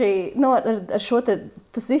vienkārši ar šo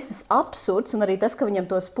tas viss tas absurds, un arī tas, ka viņam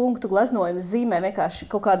tos punktu gleznojumus zīmē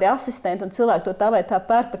vienkārši kaut kādi asistenti, un cilvēki to tā vai tā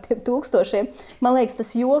pērk par tiem tūkstošiem. Man liekas,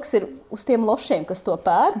 tas joks ir uz tiem lošiem, kas to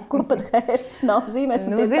pērk, kur pat Hirsts nav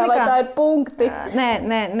zīmēs, un tā vai tā ir punkti.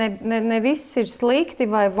 Ne viss ir slikti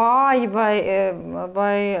vai vāji,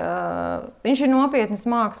 vai viņš ir nopietnas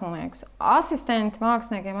mākslinieks. Asistenti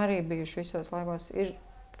māksliniekiem arī bijuši visos laikos. Ir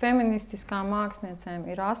feministiskām māksliniecēm,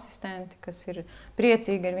 ir asistenti, kas ir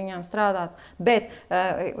priecīgi ar viņām strādāt. Bet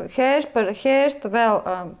par Hirstu vēl,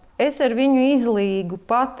 es ar viņu izlīgu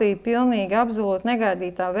pati pilnīgi absolūti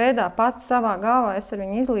negaidītā veidā, pati savā galvā es ar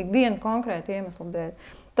viņu izlīgu vienu konkrētu iemeslu dēļ.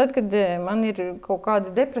 Tad, kad man ir kaut kāda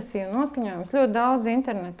depresija noskaņojuma, es ļoti daudz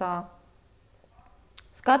internetā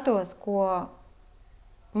skatos, ko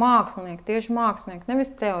mākslinieki, tieši mākslinieki, nevis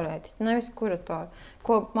teorētiķi, nevis kuratori,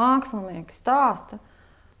 ko mākslinieki stāsta,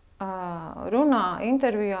 runā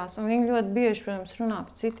intervijās, un viņi ļoti bieži, protams, runā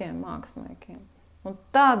par citiem māksliniekiem. Un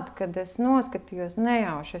tad, kad es noskatījos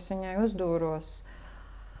nejauši, es viņai uzdūros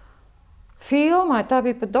filmai, tā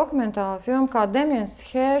bija pat dokumentāla filma, kā Demiens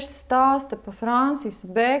Hirsts stāsta par Francisa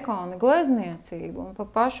Bēkona glezniecību un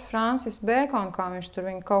par pašu Francisu Bēkonu, kā viņš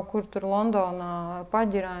tur viņu kaut kur tur Londonā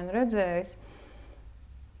paģiraini redzējis.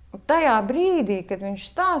 Un tajā brīdī, kad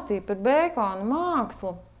viņš stāstīja par Bēkona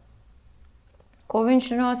mākslu, ko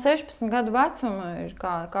viņš no 16 gadu vecuma ir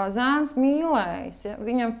kā zēns mīlējis. Ja?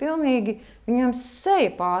 Viņam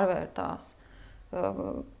seja pārvērtās.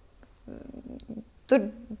 Tur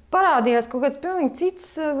parādījās kaut kāds pilnīgi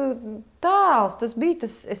cits tēls.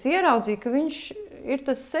 Es ieraudzīju, ka viņš ir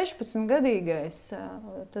tas 16-gadīgais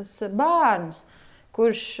tas bērns,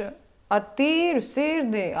 kurš ar tīru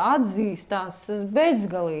sirdi atzīstās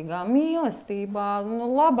bezgalīgā mīlestībā,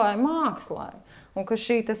 labai mākslai. Un ka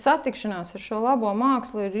šī satikšanās ar šo labo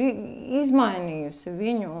mākslu ir izmainījusi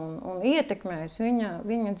viņu un ietekmējusi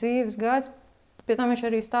viņa dzīves gaitas. Pie tam viņš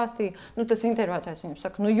arī stāstīja, tas intervātājs viņam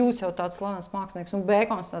saka, jūs jau tāds slavens mākslinieks, un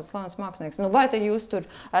Bēkons tāds slavens mākslinieks. Vai te jūs tur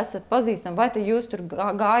esat pazīstami, vai te jūs tur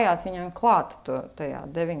gājāt viņam klāt tajā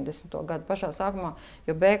 90. gadu pašā sākumā,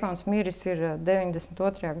 jo Bēkons miris ir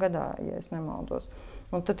 92. gadā, ja es nemaldos.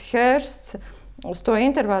 Un tad Hirsts uz to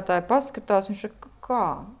intervātāju paskatās, viņš ir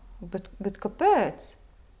kā? Bet kāpēc?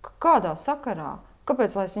 Kādā sakarā?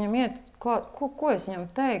 Kāpēc, lai es viņam iet klāt? Ko es viņam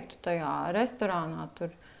teiktu tajā restorānā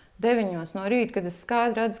tur 9 no rīta, kad es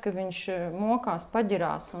skaidri redzu, ka viņš mokās,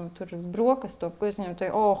 paģirās un tur brokas top, ko es viņam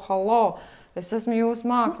teiktu, hallo, es esmu jūsu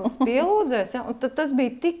mākslas pielūdzējis. Ja? Un tad tas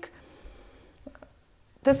bija tik...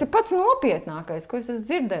 Tas ir pats nopietnākais, ko es esmu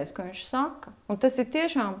dzirdējis, ko viņš saka. Un tas ir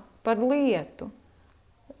tiešām par lietu.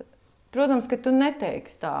 Protams, ka tu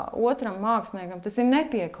neteiksi tā otram māksliniekam, tas ir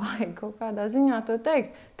nepieklājīgi kaut kādā ziņā to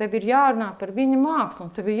teikt. Tev ir jārunā par viņa mākslu,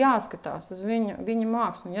 un tev ir jāskatās uz viņa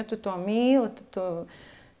mākslu. Un ja tu to mīli, tad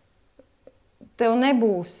tev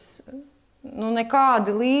nebūs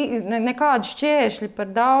nekādi šķēršļi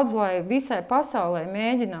par daudz, lai visai pasaulē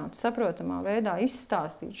mēģinātu saprotamā veidā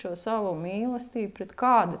izstāstīt šo savu mīlestību pret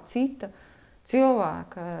kāda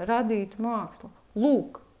cilvēka radītu mākslu.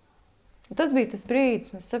 Lūk, tas bija tas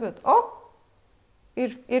brīdis, un es saprotu,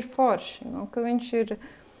 ir forši, nu, ka viņš ir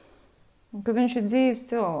dzīves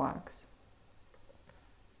cilvēks.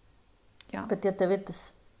 Jā. Bet ja tev ir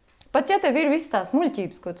tas... Pat ja tev ir visas tās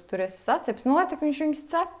muļķības, ko tu tur esi saceps, nu, lai tak viņš viņas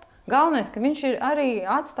cep. Galvenais, ka viņš ir arī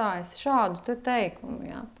atstājis šādu te teikumu,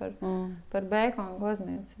 jā, par bēkonu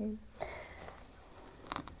glazniecību.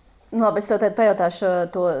 Nu, labi, es tev tad pajautāšu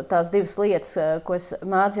tās divas lietas, ko es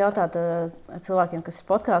mēdzu jautāt cilvēkiem, kas ir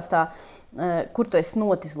podkāstā. Kur tu esi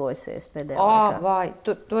notizlojusies pēdējā laikā? Vai,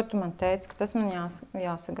 to tu man teici, ka tas man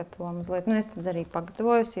jāsagatavo mazliet. Nu, es tad arī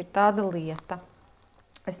pagatavojos, ir tāda lieta.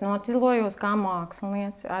 Es notizlojos kā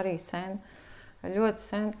mākslinieci arī sen, ļoti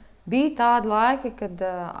sen. Bija tādi laiki, kad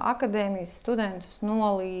akadēmijas studentus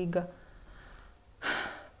nolīga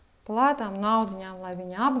plētām naudiņām, lai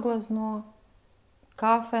viņi apglazno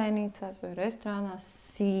kafejnīcās vai restorānās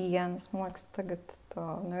sienas. Man liekas, tagad to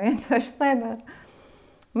neviens vairs nedara.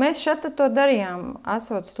 Mēs šeit to darījām,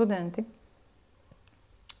 esot studenti.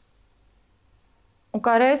 Un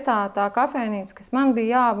kā reiz tā kafejnīca, kas man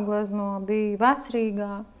bija jāapglazno, bija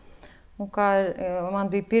Vecrīgā. Un kā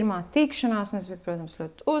man bija pirmā tikšanās, un es biju, protams,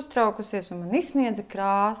 ļoti uztraukusies, un man izsniedza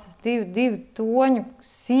krāsas, divu toņu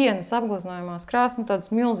sienas apglaznojumās krāsas, un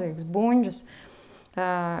tādas milzīgas buņģas,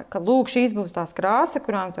 ka lūk, šīs būs tās krāsa,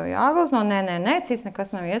 kurām tev jāglazno. Nē, cits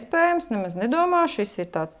nekas nav iespējams, nemaz nedomā, šis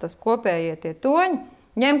ir tas kopējie tie toņi.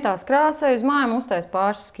 Ņem tās krāsai uz mājām, uztais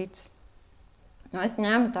pāris skices. Nu, es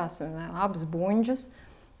ņemu tās abas buņģas,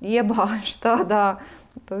 iebāžu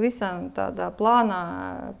pavisam tādā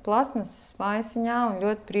plānā plastmasas maisiņā un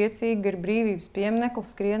ļoti priecīgi ar brīvības pieminekli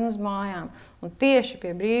skrien uz mājām. Un tieši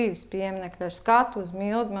pie brīvības pieminekļa ar skatu uz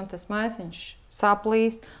Mildi man tas maisiņš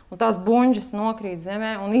saplīst un tās buņģas nokrīt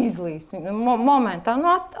zemē un izlīst. Momentā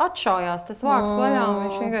atšaujās tas vāks vaļā un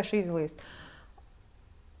viņš vienkārši izlīst.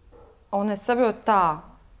 Un es saprotu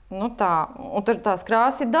un tad tās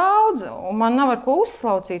krāsas ir daudz, un man nav ar ko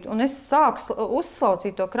uzslaucīt, un es sāku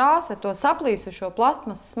uzslaucīt to krāsu ar to saplīsušo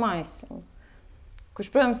plastmasas maisiņu, kurš,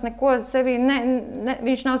 protams, neko sevī,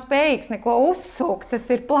 viņš nav spējīgs neko uzsūkt, tas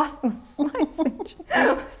ir plastmasas maisiņš.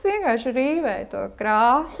 Es vienkārši rīvēju to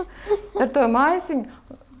krāsu ar to maisiņu,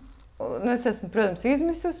 un es esmu, protams,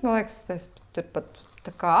 izmisusi, man liekas, es tur pat tā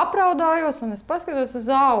kā apraudājos, un es paskatos uz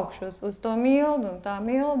augšu, uz to Mildu, un tā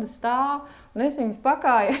Milda stāv, un es viņas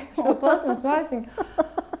pakāju to plasmas maisiņu.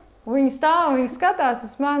 Un viņa stāv, un viņa skatās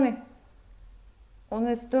uz mani, un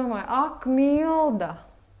es domāju, ak, Milda,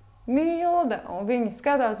 un viņa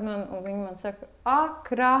skatās man, un viņa man saka, ak,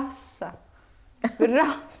 rasa,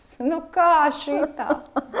 nu kā šitā?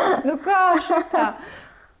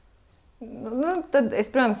 Nu, tad es,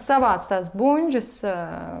 protams, savācu tās buņģas.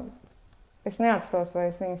 Es neatceros, vai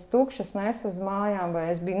es viņas tukšas nesu uz mājām, vai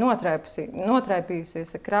es biju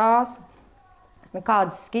notraipījusies ar krāsu. Es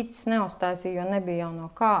nekādas skices neuztaisīju, jo nebija jau no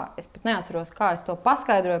kā. Es pat neatceros, kā es to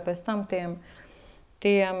paskaidroju pēc tam tiem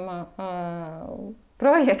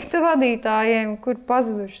projekta vadītājiem, kur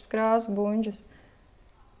pazudušas krāsu buņģas.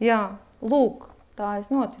 Jā, lūk, tā es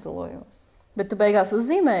notizlojos. Bet tu beigās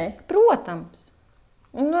uzzīmēji? Protams.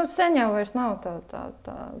 Nu, sen jau vairs nav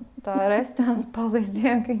tā restorāna, paldies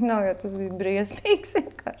Dievam, ka viņi nav, jo tas bija briesmīgs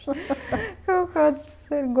vienkārši. Kaut kāds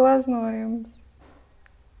ir glaznojums.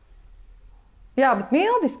 Jā, bet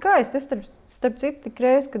Mildi skaisti. Es starp citu tik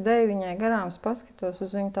reiz, kad eju viņai garām, es paskatos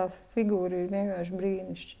uz viņu, tā figūra ir vienkārši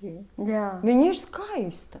brīnišķīga. Jā. Viņa ir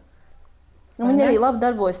skaista. Viņa arī labi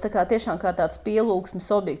darbojas tiešām kā tāds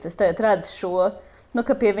pielūgsmes objekts. Es tagad redzu šo...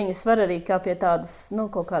 ka pie viņas var arī kā pie tādas,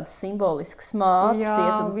 kaut kādas simboliskas mātes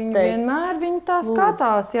iet un viņa teikt, vienmēr viņa tā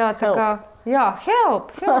skatās,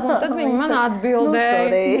 help, un tad viņa man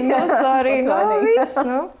atbildēja. Sorry, viss,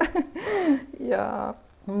 Jā.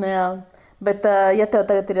 Bet, ja tev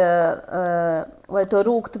tagad ir, lai to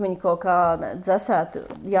rūgtumiņu kaut kā dzesētu,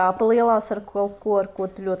 jāpalielās ar kaut ko, ar ko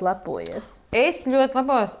tu ļoti lepojies? Es ļoti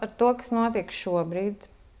lepojos ar to, kas notiek šobrīd.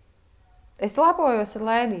 Es lepojos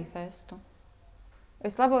ar Lēdiju festu.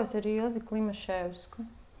 Es labojos ar Ilzi Klimaševsku.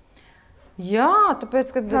 Jā, tāpēc,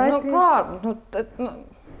 ka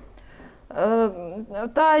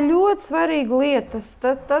tā ir ļoti svarīga lieta.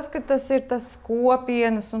 Tas, ka tas ir tas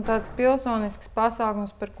kopienas un tāds pilsonisks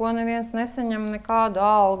pasākums, par ko neviens nesaņem nekādu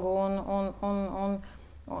algu. Un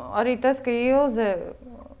arī tas, ka Ilze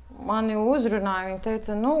mani uzrunāja, viņa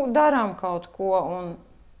teica, darām kaut ko.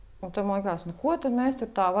 Un tad man likās, ko tad mēs tur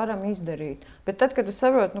tā varam izdarīt? Bet tad, kad tu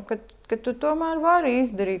saproti, ka tu tomēr vari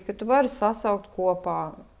izdarīt, ka tu vari sasaukt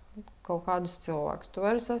kopā kaut kādus cilvēkus, tu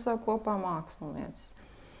vari sasaukt kopā mākslinieces.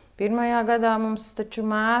 Pirmajā gadā mums taču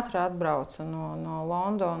mētra atbrauca no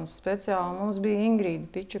Londonas speciāli, mums bija Ingrīda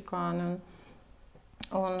Pičukāne,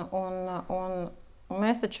 Un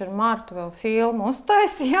mēs taču ar Martu vēl filmu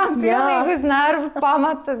uztaisījām, pilnīgi uz nervu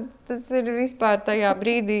pamata. Tas ir vispār tajā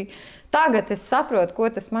brīdī. Tagad es saprotu, ko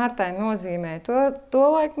tas Martai nozīmē. To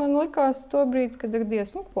laiku man likās to brīdi, kad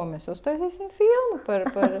Dievs, ko mēs uztaisīsim filmu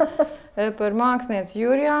par mākslinieci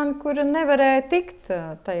Jurijānu, kura nevarēja tikt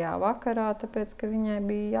tajā vakarā, tāpēc, ka viņai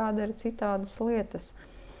bija jādara citādas lietas.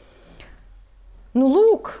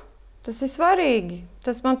 Lūk, tas ir svarīgi.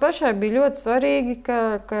 Tas man pašai bija ļoti svarīgi,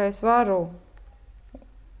 ka es varu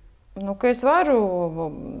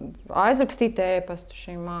aizrakstīt ēpastu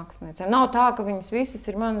šīm māksliniecēm. Nav tā, ka viņas visas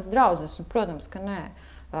ir manas draudzes, un, protams, ka nē.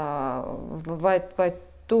 Vai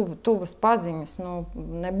tuvas paziņas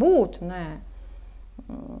nebūtu, nē.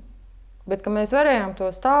 Bet ka mēs varējām to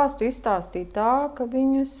stāstu izstāstīt tā, ka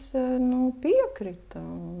viņas piekrita.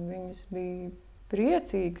 Viņas bija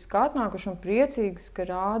priecīgas, ka atnākuši un priecīgas, ka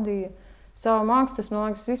rādīja savu mākslu. Tas, man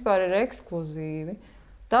liekas, vispār ir ekskluzīvi.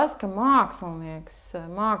 Tas, ka māksliniece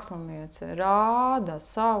rāda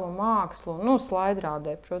savu mākslu,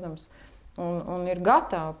 slaidrādē, protams, un ir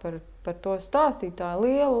gatava par to stāstīt, tā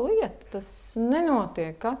liela lieta. Tas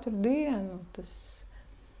nenotiek katru dienu.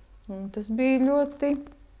 Tas bija ļoti,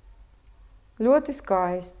 ļoti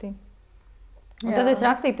skaisti. Un tad es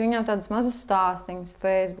rakstīju viņām tādus mazus stāstīņus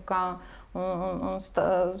Facebookā un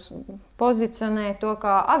pozicionēju to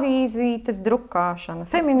kā avīzītes drukāšana.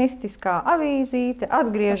 Feministiskā avīzīte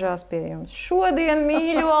atgriežas pie jums šodien,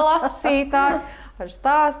 mīļo lasītāji, ar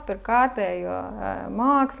stāstu par kārtējo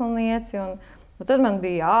mākslinieci. Un tad man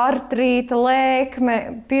bija artrīta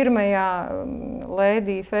lēkme pirmajā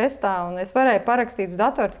Lēdija festā, un es varēju parakstīt uz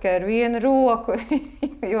datoru tikai ar vienu roku,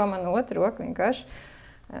 jo man otra roka vienkārši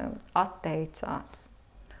atteicās.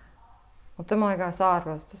 Un tad man liekas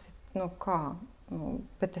ārpus, tas ir, kā?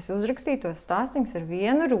 Bet es uzrakstīju tos stāstīņus ar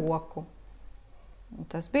vienu roku. Un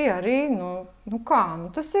tas bija arī,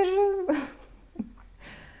 tas ir,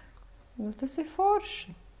 tas ir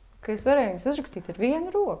forši, ka es varēju viņus uzrakstīt ar vienu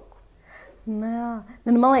roku. Man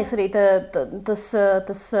liekas, arī tas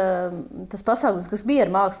pasākums, kas bija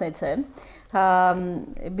ar māksliniecēm,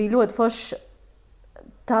 bija ļoti foršs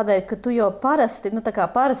tādēļ, ka tu jau parasti,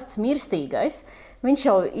 parasts mirstīgais, viņš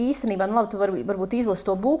jau īstenībā, tu varbūt izlasi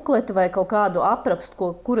to bukletu vai kaut kādu aprakstu,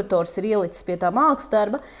 ko kurators ir ielicis pie tā mākslas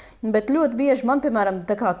darba, bet ļoti bieži man, piemēram,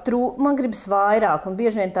 man gribas vairāk, un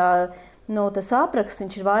bieži vien tas apraksts,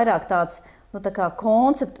 viņš ir vairāk tāds,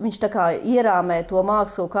 koncepts, viņš ierāmē to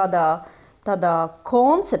mākslu tādā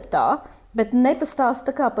konceptā, bet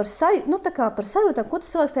nepastāsta par sajūtām, ko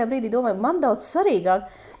tas cilvēks tajā brīdī domā. Man daudz svarīgāk.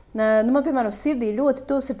 Man, piemēram, sirdī ļoti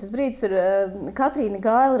tuvs ir tas brīdis, kad Katrīna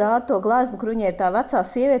Gaila rāda to gleznu, kur viņai ir tā vecā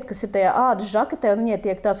sieviete, kas ir tajā ādas žaketē, un viņai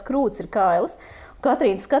tiek tās krūts ir kailas.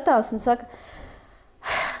 Katrīna skatās un saka,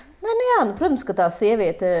 protams, ka tā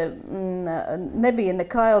sieviete nebija ne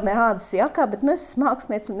kaila, ne ādas jakā, bet es esmu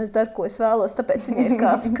māksliniece un es daru, ko es vēlos, tāpēc viņai ir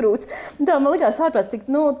kāds krūts. Tā man likās ārprāt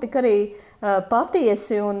tik arī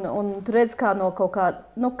patiesi, un tu redz, kā no kaut kā,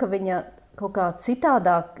 ka viņa kaut kā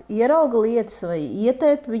citādāk ierauga lietas vai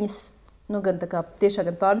ietērp viņas, gan tiešām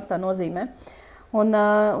pārnestā nozīmē. Un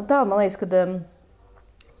tā, man liekas,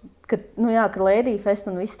 ka Lēdija fest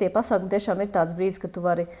un visi tie pasākumi tiešām ir tāds brīdis, ka tu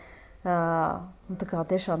vari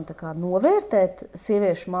tiešām novērtēt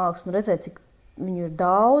sieviešu mākslu un redzēt, cik viņu ir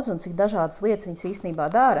daudz un cik dažādas lietas viņas īstenībā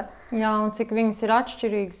dara. Jā, un cik viņas ir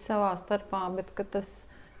atšķirīgas savā starpā, bet ka tas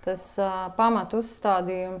pamatu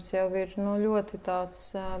uzstādījums jau ir ļoti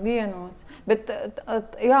tāds vienots. Bet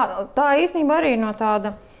tā īstenībā arī no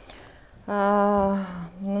tāda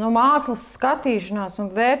mākslas skatīšanās un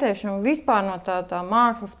vērtēšana un vispār no tā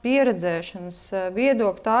mākslas pieredzēšanas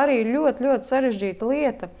viedokļa, tā arī ir ļoti, ļoti sarežģīta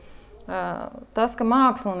lieta. Tas, ka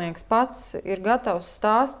mākslinieks pats ir gatavs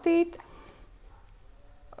stāstīt,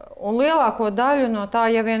 un lielāko daļu no tā,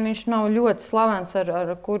 ja vien viņš nav ļoti slavens,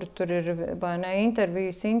 ar kuru tur ir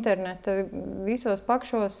intervijas interneta visos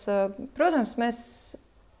pakšos, protams, mēs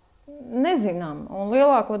nezinām. Un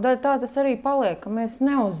lielāko daļu tā tas arī paliek, ka mēs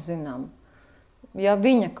neuzzinām. Ja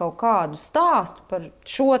viņa kaut kādu stāstu par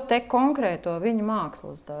šo te konkrēto viņa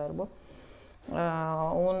mākslas darbu.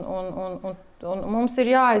 Un mums ir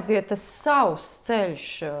jāaiziet tas savs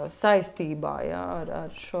ceļš saistībā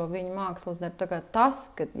ar šo viņa mākslas darbu. Tā kā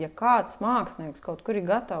tas, ka ja kāds mākslinieks kaut kur ir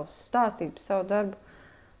gatavs stāstīt par savu darbu,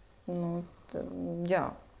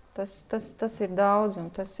 tas ir daudz.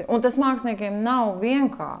 Un tas māksliniekiem nav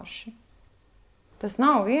vienkārši. Tas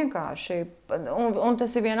nav vienkārši. Un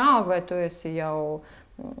tas ir vienalga, vai tu esi jau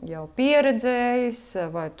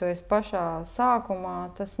pieredzējis, vai tu esi pašā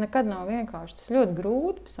sākumā, tas nekad nav vienkārši. Tas ļoti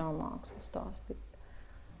grūti par savu mākslu stāstīt.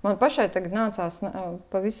 Man pašai tagad nācās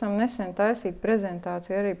pavisam nesen taisīt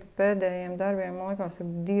prezentāciju arī par pēdējiem darbiem. Man liekas,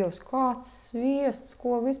 Dievs, kāds sviests,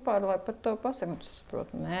 ko vispār, lai par to pasaka. Tu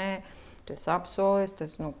saproti, nē, tu esi apsolies,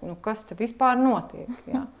 kas te vispār notiek.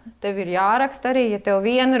 Jā. Tev ir jāraksta arī, ja tev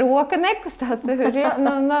viena roka nekustās, tev ir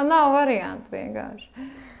nav variantu vienkārši.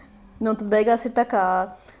 Nu, tad beigās ir tā kā,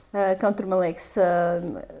 kam tur, man liekas,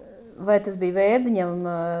 vai tas bija Vērdiņam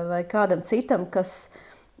vai kādam citam, kas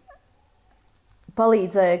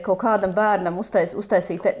palīdzēja kaut kādam bērnam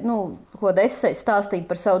uztaisīt kādu eseju stāstījumu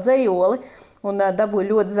par savu dzejoli un dabūja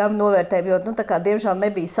ļoti zemu novērtējumu, jo, tā kā, diemžēl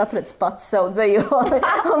nebija sapratis pats savu dzejoli.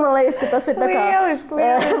 Un man liekas, ka tas ir tā kā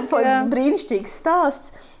brīnišķīgs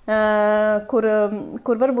stāsts,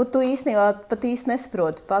 kur varbūt tu īstenībā pat īsti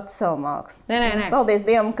nesaproti pats savu mākslu. Nē. Paldies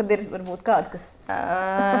Dievam, kad ir varbūt kādi, kas...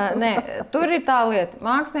 Nē, tur ir tā lieta.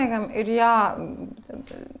 Māksliniekam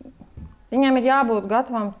viņam ir jābūt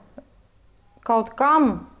gatavam kaut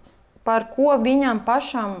kam, par ko viņam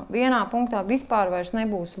pašam vienā punktā vispār vairs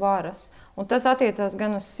nebūs varas. Un tas attiecās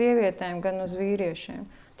gan uz sievietēm, gan uz vīriešiem.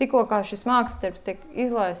 Tikko kā šis mākslinieks tiek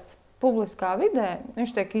izlaists publiskā vidē,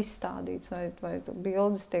 viņš tiek izstādīts, vai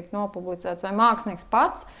bildes tiek nopublicētas, vai mākslinieks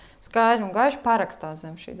pats skaidri un gaiši parakstās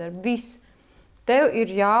zem šī darba. Viss. Tev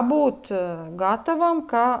ir jābūt gatavam,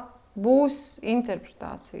 ka būs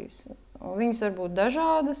interpretācijas. Un viņas var būt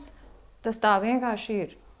dažādas, tas tā vienkārši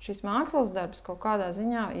ir. Šis mākslas darbs kaut kādā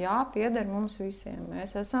ziņā pieder mums visiem.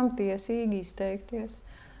 Mēs esam tiesīgi izteikties.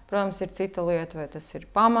 Protams, ir cita lieta, vai tas ir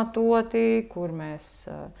pamatoti, kur mēs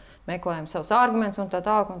meklējam savus argumentus un tā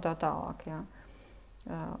tālāk. Jā.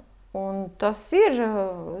 Un tas ir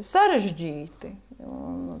sarežģīti.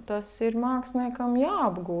 Un tas ir māksliniekam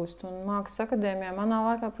jāapgūst. Un Mākslas akadēmijā manā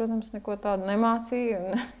laikā, protams, neko tādu nemācīja.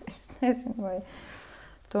 Un es nezinu, vai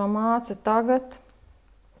to māca tagad.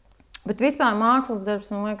 Bet vispār mākslas darbs,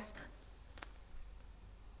 man liekas,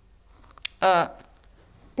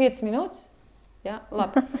 5 minūtes. Jā,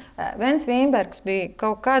 labi. Vens Vīnbergs bija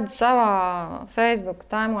kaut kad savā Facebook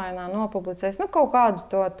timelineā nopublicējis kaut kādu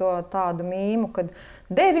to tādu mīmu, kad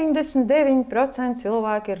 99%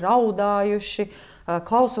 cilvēki ir raudājuši,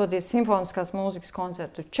 klausoties simfoniskās mūzikas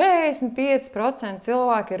koncertu. 45%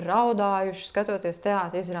 cilvēki ir raudājuši, skatoties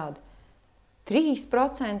teātra izrādi.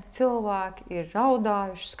 3% cilvēki ir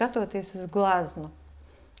raudājuši, skatoties uz gleznu.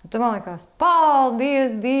 Un tu man liekas,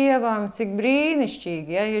 paldies Dievam, cik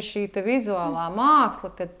brīnišķīgi, ja šī te vizuālā māksla,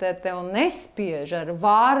 kad tev nespiež ar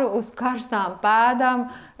varu uz karstām pēdām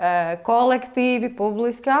kolektīvi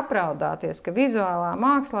publiski apraudāties, ka vizuālā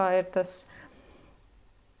mākslā ir tas...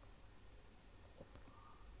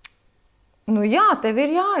 tev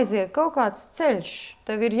ir jāiziet kaut kāds ceļš,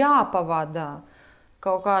 tev ir jāpavadā.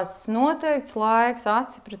 Kaut kāds noteikts laiks,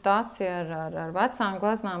 aci pret aci ar vecām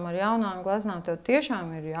gleznām, ar jaunām gleznām. Tev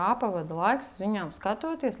tiešām ir jāpavada laiks uz viņām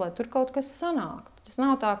skatoties, lai tur kaut kas sanāktu. Tas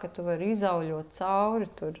nav tā, ka tu vari izauļot cauri,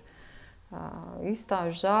 tur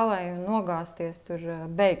izstāžu zālē un nogāzties tur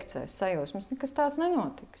beigcēs sajūsmas. Nekas tāds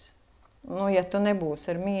nenotiks. Ja tu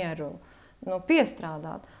nebūsi ar mieru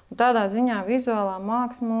piestrādāt. Un tādā ziņā vizuālā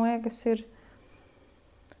māksla, man liekas, ir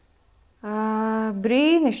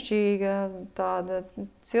brīnišķīga tāda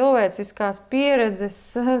cilvēciskās pieredzes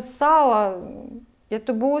sala, ja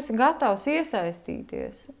tu būsi gatavs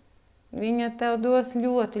iesaistīties. Viņa tev dos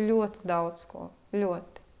ļoti, ļoti daudz ko.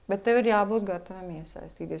 Ļoti. Bet tev ir jābūt gatavam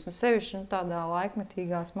iesaistīties. Un sevišķi tādā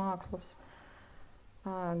laikmetīgās mākslas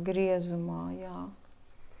griezumā, jā.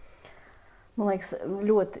 Man liekas,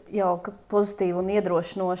 ļoti jauka, pozitīva un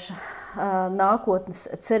iedrošinoša nākotnes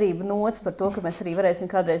cerība nots par to, ka mēs arī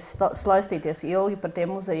varēsim kādreiz slaistīties ilgi par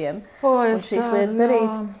tiem muzejiem un šīs lietas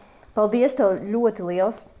darīt. Paldies tev ļoti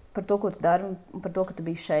liels par to, ko tu dari un par to, ka tu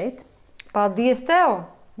biji šeit. Paldies tev!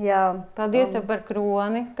 Jā. Paldies tev par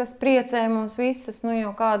kroni, kas priecē mums visas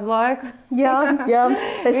jau kādu laiku. Jā.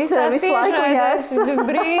 Es visu laiku esmu.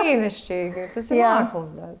 Brīnišķīgi. Tas ir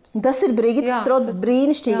mākslas darbs. Tas ir Brigitas Strodzes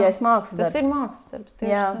brīnišķīgais mākslas darbs. Tas ir mākslas darbs,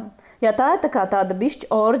 tieši Jā, tā ir tāda bišķi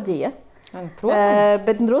orģija. Protams.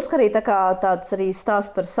 Bet drusku arī tāds arī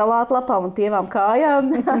stāsts par salātlapām un tievām kājām.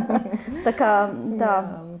 Tā.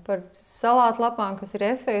 Par salātlapām, kas ir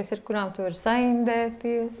efejas, ar kurām tu vari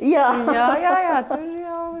saindēties. Jā, tur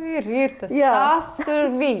jau ir tas stāsts ar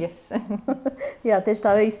vijas. Jā, tieši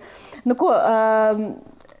tā vijas.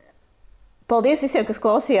 Paldies visiem, kas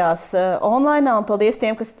klausījās online, un paldies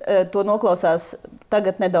tiem, kas to noklausās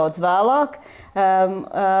tagad nedaudz vēlāk.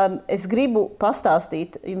 Es gribu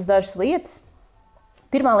pastāstīt jums dažas lietas.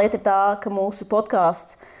 Pirmā lieta ir tā, ka mūsu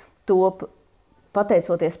podcasts top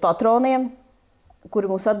pateicoties patroniem,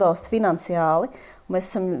 kuri mūs atbalsta finansiāli.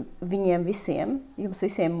 Mēs esam viņiem visiem, jums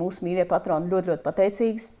visiem mūsu mīļie patroni ļoti, ļoti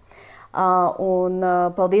pateicīgas.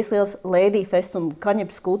 Paldies liels Lady Fest un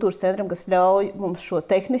Kaņepes kultūras centram, kas ļauj mums šo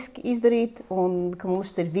tehniski izdarīt un ka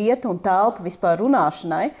mums ir vieta un telpa vispār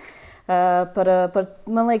runāšanai par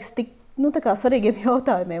man liekas, tik tā kā svarīgiem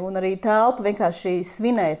jautājumiem un arī telpa vienkārši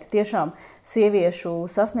svinēt tiešām sieviešu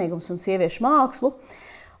sasniegums un sieviešu mākslu.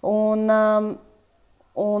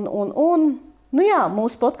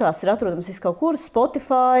 Mūsu podkāsts ir atrodams kaut kur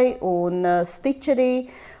Spotify un Stitcherī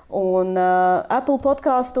un Apple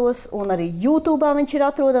podkāstos, un arī YouTube viņš ir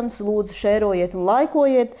atrodams. Lūdzu, šērojiet un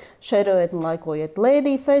laikojiet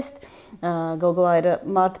Lady Fest. Galu galā ir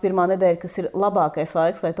marta 1. nedēļa, kas ir labākais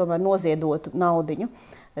laiks, lai tomēr noziedotu naudiņu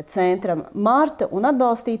centram Marta un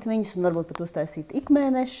atbalstītu viņus, un varbūt pat uztaisīt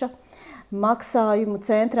ikmēneša maksājumu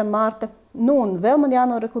centram Marta. Un vēl man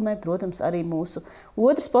jānoreklamē, protams, arī mūsu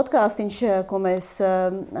otrs podkāstiņš, ko mēs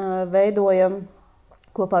veidojam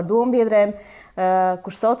kopā ar dombiedrēm,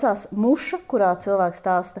 kurš saucās Muša, kurā cilvēks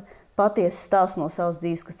stāsta patiesu stāstu no savas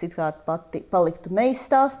dzīves, kas citkārt paliktu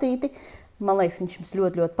neizstāstīti. Man liekas, viņš jums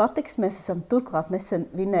ļoti, ļoti patiks. Mēs esam turklāt nesen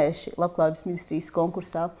vinējuši Labklājības ministrijas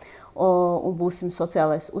konkursā un būsim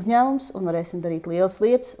sociālais uzņēmums un varēsim darīt lielas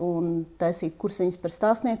lietas un taisīt kursiņus par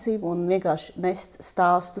stāstniecību un vienkārši nest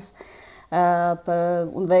stāstus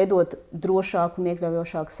un veidot drošāku un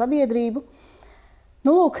iekļaujošāku sabiedrību.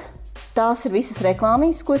 Lūk, tās ir visas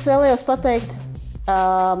reklāmijas, ko es vēlējos pateikt.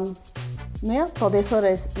 Paldies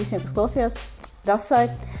vēlreiz visiem, kas klausījās. Rasai,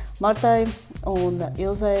 Martai un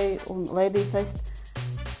Ilzei un Lady Fest.